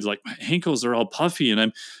day 2, they're like, my ankles are all puffy and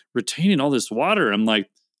I'm retaining all this water. I'm like,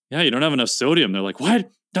 yeah, you don't have enough sodium. They're like,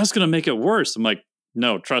 what? That's going to make it worse. I'm like,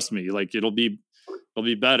 no, trust me. Like it'll be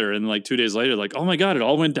better. And like 2 days later, like, oh my God, it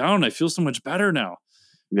all went down. I feel so much better now.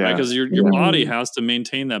 Yeah. Because your body has to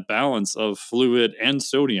maintain that balance of fluid and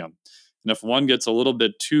sodium. And if one gets a little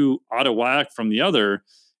bit too out of whack from the other,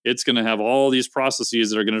 it's going to have all these processes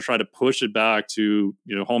that are going to try to push it back to,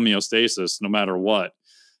 homeostasis no matter what.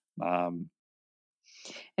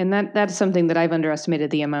 And that's something that I've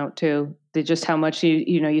underestimated the amount too. Just how much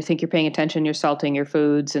you think you're paying attention, you're salting your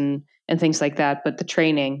foods and things like that. But the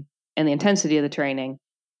training and the intensity of the training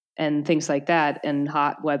and things like that, and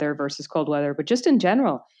hot weather versus cold weather, but just in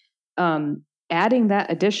general, adding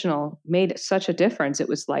that additional made such a difference. It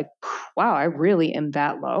was like, wow, I really am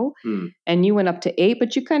that low. And you went up to 8,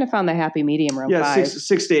 but you kind of found the happy medium around 5.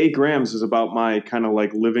 6 to 8 grams is about my kind of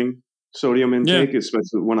like living sodium intake,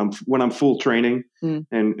 especially when I'm full training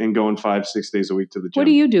and going 5-6 days a week to the gym. What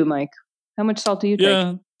do you do, Mike? How much salt do you take?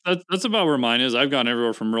 Yeah, that's about where mine is. I've gone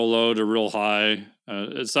everywhere from real low to real high.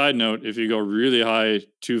 A side note, if you go really high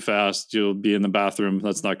too fast, you'll be in the bathroom.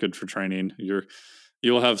 That's not good for training.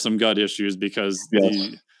 You'll have some gut issues because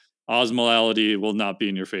the osmolality will not be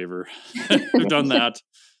in your favor. I've done that.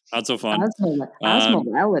 Not so fun.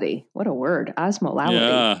 Osmolality. What a word. Osmolality.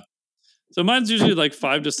 Yeah. So mine's usually like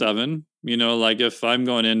 5 to 7. Like if I'm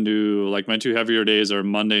going into like my 2 heavier days are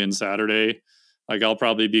Monday and Saturday, like I'll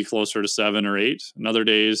probably be closer to 7 or 8. And other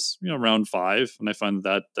days, around 5. And I find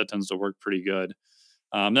that tends to work pretty good.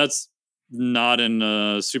 That's not in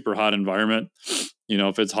a super hot environment.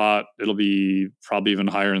 If it's hot, it'll be probably even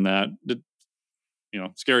higher than that.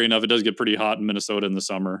 Scary enough, it does get pretty hot in Minnesota in the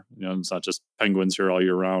summer. It's not just penguins here all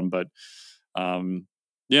year round, but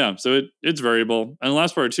so it's variable. And the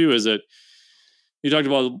last part too is that you talked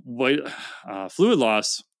about fluid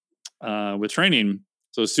loss with training.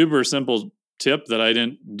 So super simple tip that I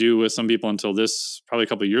didn't do with some people until this probably a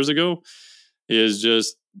couple of years ago is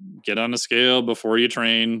just get on a scale before you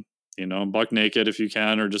train. buck naked if you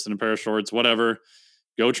can, or just in a pair of shorts, whatever.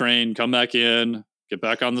 Go train, come back in, get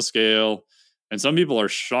back on the scale. And some people are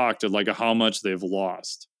shocked at like how much they've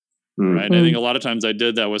lost. Right. And I think a lot of times I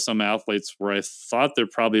did that with some athletes where I thought they're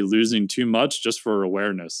probably losing too much just for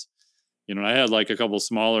awareness. I had like a couple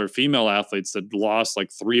smaller female athletes that lost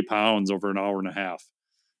like 3 pounds over an hour and a half.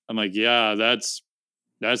 I'm like, yeah, that's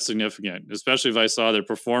significant, especially if I saw their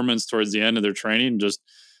performance towards the end of their training just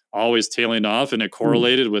always tailing off and it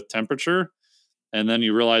correlated with temperature. And then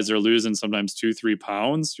you realize they're losing sometimes 2-3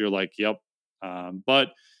 pounds. You're like, yep.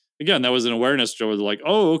 But again, that was an awareness, Joe. Like,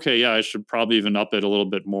 oh, okay, yeah, I should probably even up it a little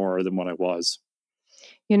bit more than what I was.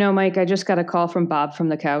 Mike, I just got a call from Bob from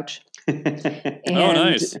the couch. And oh,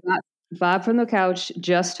 nice. Bob from the couch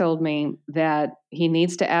just told me that he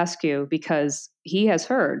needs to ask you because he has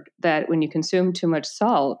heard that when you consume too much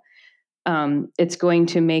salt, it's going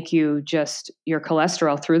to make your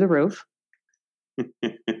cholesterol through the roof.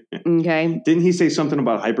 Okay. Didn't he say something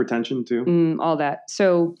about hypertension too? All that.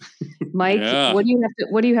 So, Mike, yeah. What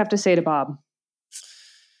do you have to say to Bob?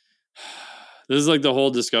 This is like the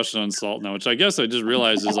whole discussion on salt now, which I guess I just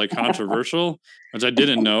realized is like controversial, which I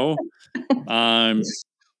didn't know.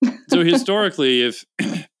 So historically, if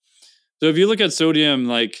you look at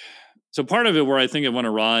sodium, so part of it where I think it went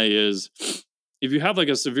awry is if you have like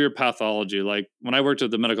a severe pathology, like when I worked at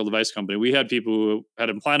the medical device company, we had people who had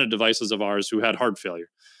implanted devices of ours who had heart failure,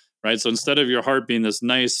 right? So instead of your heart being this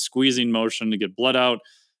nice squeezing motion to get blood out,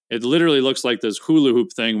 it literally looks like this hula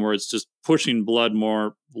hoop thing where it's just pushing blood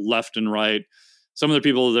more left and right. Some of the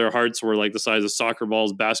people, their hearts were like the size of soccer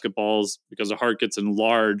balls, basketballs, because the heart gets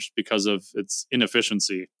enlarged because of its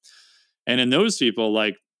inefficiency. And in those people,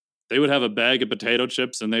 like they would have a bag of potato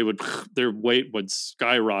chips and their weight would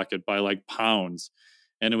skyrocket by like pounds.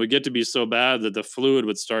 And it would get to be so bad that the fluid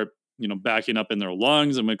would start, backing up in their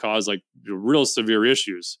lungs and would cause like real severe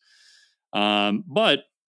issues. But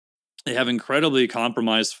they have incredibly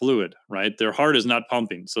compromised fluid, right? Their heart is not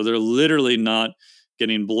pumping. So they're literally not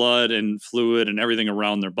getting blood and fluid and everything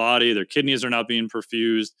around their body. Their kidneys are not being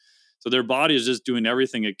perfused. So their body is just doing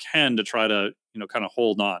everything it can to try to, kind of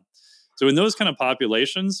hold on. So in those kind of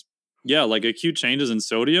populations, yeah, like acute changes in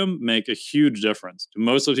sodium make a huge difference. Do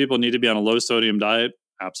most of the people need to be on a low sodium diet?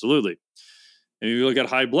 Absolutely. And if you look at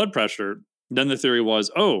high blood pressure, then the theory was,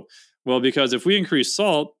 because if we increase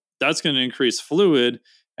salt, that's going to increase fluid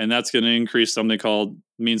and that's going to increase something called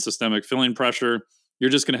mean systemic filling pressure. You're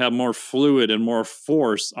just going to have more fluid and more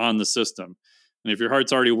force on the system. And if your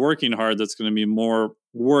heart's already working hard, that's going to be more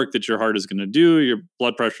work that your heart is going to do. Your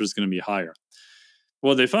blood pressure is going to be higher.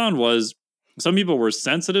 What they found was some people were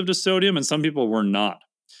sensitive to sodium and some people were not.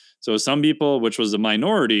 So some people, which was a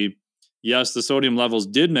minority, yes, the sodium levels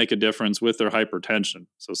did make a difference with their hypertension.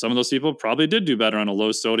 So some of those people probably did do better on a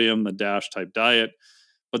low sodium, a DASH type diet,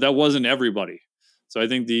 but that wasn't everybody. So I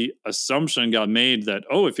think the assumption got made that,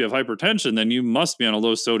 if you have hypertension, then you must be on a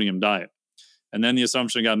low sodium diet. And then the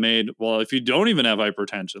assumption got made, well, if you don't even have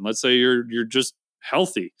hypertension, let's say you're just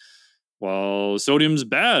healthy. Well, sodium's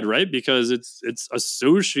bad, right? Because it's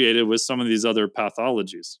associated with some of these other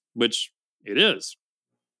pathologies, which it is.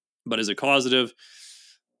 But is it causative?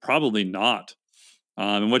 Probably not.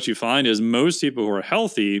 And what you find is most people who are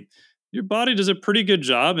healthy, your body does a pretty good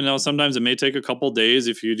job. And now sometimes it may take a couple days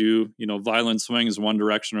if you do, violent swings one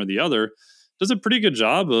direction or the other, does a pretty good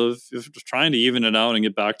job of trying to even it out and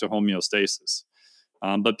get back to homeostasis.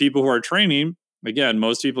 But people who are training, again,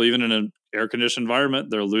 most people, even in an air-conditioned environment,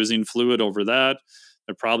 they're losing fluid over that.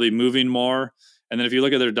 They're probably moving more. And then if you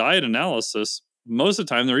look at their diet analysis, most of the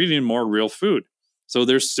time they're eating more real food. So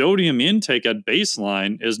their sodium intake at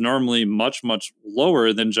baseline is normally much, much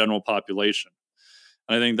lower than general population.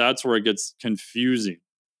 And I think that's where it gets confusing.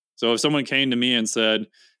 So if someone came to me and said,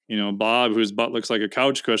 Bob, whose butt looks like a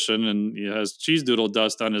couch cushion and he has cheese doodle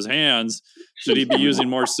dust on his hands, should he be using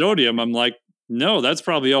more sodium? I'm like, no, that's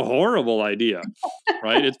probably a horrible idea,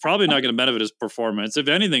 right? It's probably not going to benefit his performance. If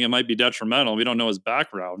anything, it might be detrimental. We don't know his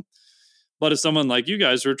background. But if someone like you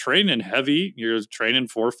guys are training heavy, you're training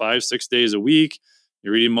 4, 5, 6 days a week,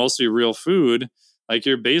 you're eating mostly real food, like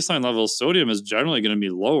your baseline level of sodium is generally going to be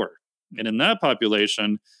lower. And in that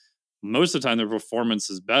population, most of the time their performance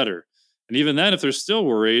is better. And even then, if they're still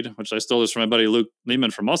worried, which I stole this from my buddy Luke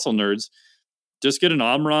Lehman from Muscle Nerds, just get an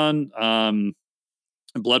Omron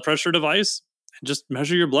blood pressure device and just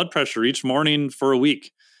measure your blood pressure each morning for a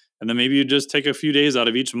week. And then maybe you just take a few days out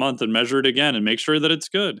of each month and measure it again and make sure that it's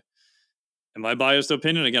good. In my biased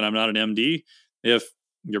opinion, again, I'm not an MD. If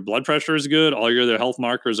your blood pressure is good, all your other health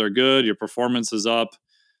markers are good, your performance is up,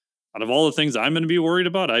 out of all the things I'm going to be worried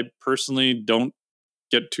about, I personally don't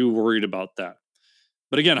get too worried about that.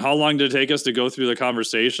 But again, how long did it take us to go through the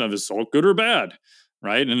conversation of is salt good or bad?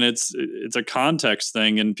 Right. And it's a context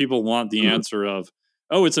thing. And people want the answer of,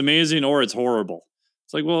 oh, it's amazing or it's horrible.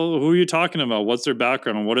 It's like, well, who are you talking about? What's their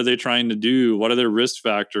background? What are they trying to do? What are their risk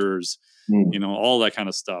factors? All that kind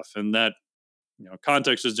of stuff. And that,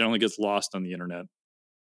 context just generally gets lost on the internet.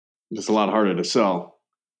 It's a lot harder to sell,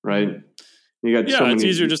 right? You got it's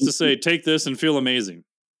easier just to say, take this and feel amazing.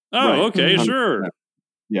 Oh, right. Okay, sure.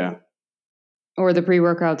 Yeah. Or the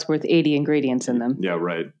pre-workouts with 80 ingredients in them. Yeah,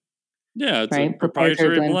 right. Yeah, it's a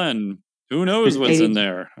proprietary blend. Who knows what's in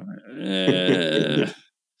there?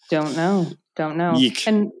 Don't know. Eek.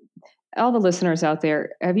 And all the listeners out there,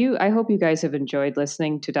 I hope you guys have enjoyed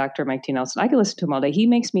listening to Dr. Mike T. Nelson. I can listen to him all day. He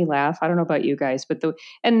makes me laugh. I don't know about you guys,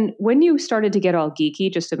 and when you started to get all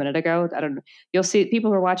geeky just a minute ago, I don't know, you'll see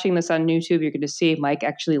people who are watching this on YouTube, you're going to see Mike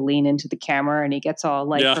actually lean into the camera and he gets all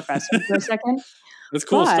professor for a second. That's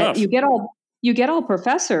cool stuff. You get all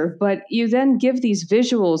professor, but you then give these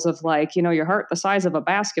visuals of your heart the size of a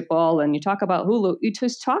basketball, and you talk about hula. You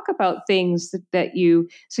just talk about things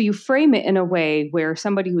so you frame it in a way where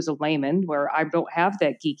somebody who's a layman, where I don't have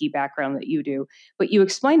that geeky background that you do, but you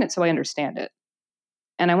explain it so I understand it.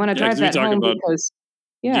 And I want to drive that home because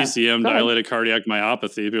DCM, dilated cardiac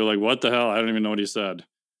myopathy. People are like, what the hell? I don't even know what he said.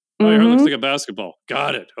 Oh, your heart looks like a basketball.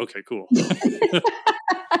 Got it. Okay, cool.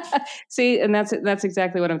 See, and that's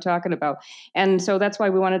exactly what I'm talking about. And so that's why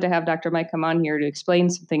we wanted to have Dr. Mike come on here to explain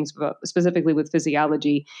some things specifically with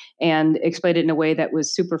physiology and explain it in a way that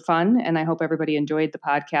was super fun. And I hope everybody enjoyed the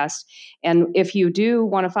podcast. And if you do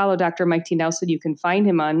want to follow Dr. Mike T. Nelson, you can find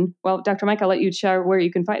him Dr. Mike, I'll let you share where they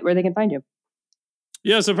can find you.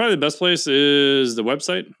 Yeah, so probably the best place is the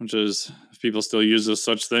website, which is, if people still use those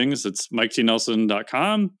such things, it's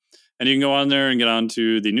miketnelson.com. And you can go on there and get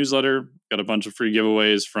onto the newsletter. Got a bunch of free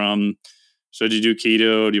giveaways from, should you do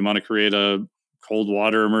keto? Do you want to create a cold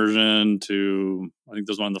water immersion to, I think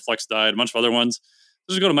there's one on the Flex Diet, a bunch of other ones.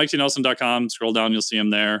 Just go to miketnelson.com, scroll down, you'll see them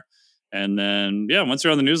there. And then, once you're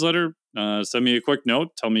on the newsletter, send me a quick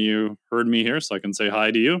note. Tell me you heard me here so I can say hi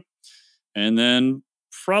to you. And then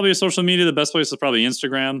probably a social media, the best place is probably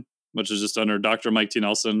Instagram, which is just under Dr. Mike T.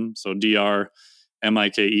 Nelson. So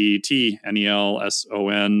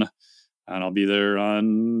DrMikeTNelson. And I'll be there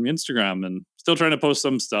on Instagram and still trying to post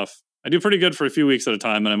some stuff. I do pretty good for a few weeks at a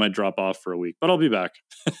time, and I might drop off for a week, but I'll be back.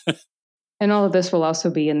 And all of this will also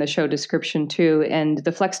be in the show description too. And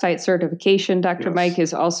the Flex Diet certification, Dr. Mike,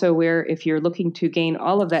 is also where, if you're looking to gain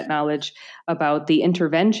all of that knowledge about the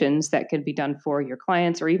interventions that can be done for your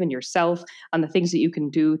clients or even yourself on the things that you can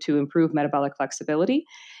do to improve metabolic flexibility.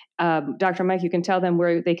 Dr. Mike, you can tell them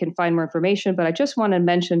where they can find more information, but I just want to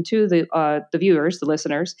mention to the viewers, the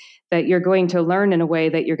listeners, that you're going to learn in a way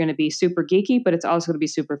that you're going to be super geeky, but it's also going to be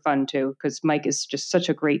super fun too, because Mike is just such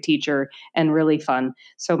a great teacher and really fun.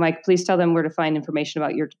 So Mike, please tell them where to find information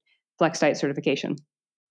about your Flex Diet certification.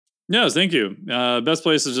 Yes, thank you. Best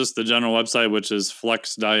place is just the general website, which is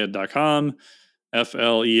flexdiet.com.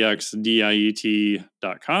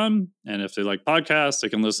 FLEXDIET.com. And if they like podcasts, they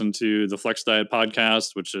can listen to the Flex Diet podcast,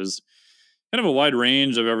 which is kind of a wide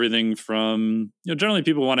range of everything from, generally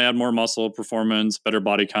people want to add more muscle performance, better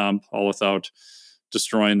body comp, all without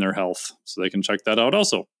destroying their health. So they can check that out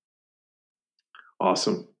also.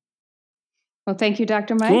 Awesome. Well, thank you,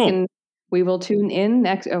 Dr. Mike. Cool. And we will tune in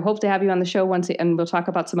next. I hope to have you on the show once, and we'll talk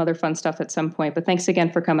about some other fun stuff at some point. But thanks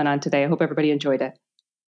again for coming on today. I hope everybody enjoyed it.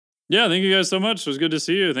 Yeah, thank you guys so much. It was good to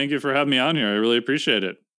see you. Thank you for having me on here. I really appreciate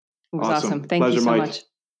it. It was awesome. Thank Pleasure, you so Mike. much.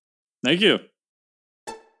 Thank you.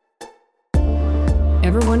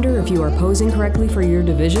 Ever wonder if you are posing correctly for your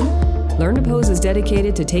division? Learn to Pose is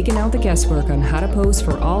dedicated to taking out the guesswork on how to pose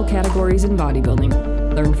for all categories in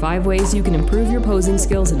bodybuilding. Learn 5 ways you can improve your posing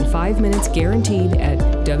skills in 5 minutes guaranteed at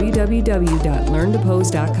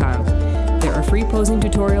www.learntopose.com. There are free posing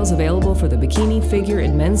tutorials available for the bikini, figure,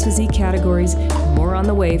 and men's physique categories, and more on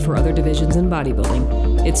the way for other divisions in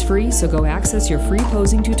bodybuilding. It's free, so go access your free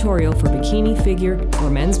posing tutorial for bikini, figure, or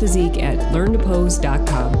men's physique at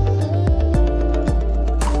learntopose.com.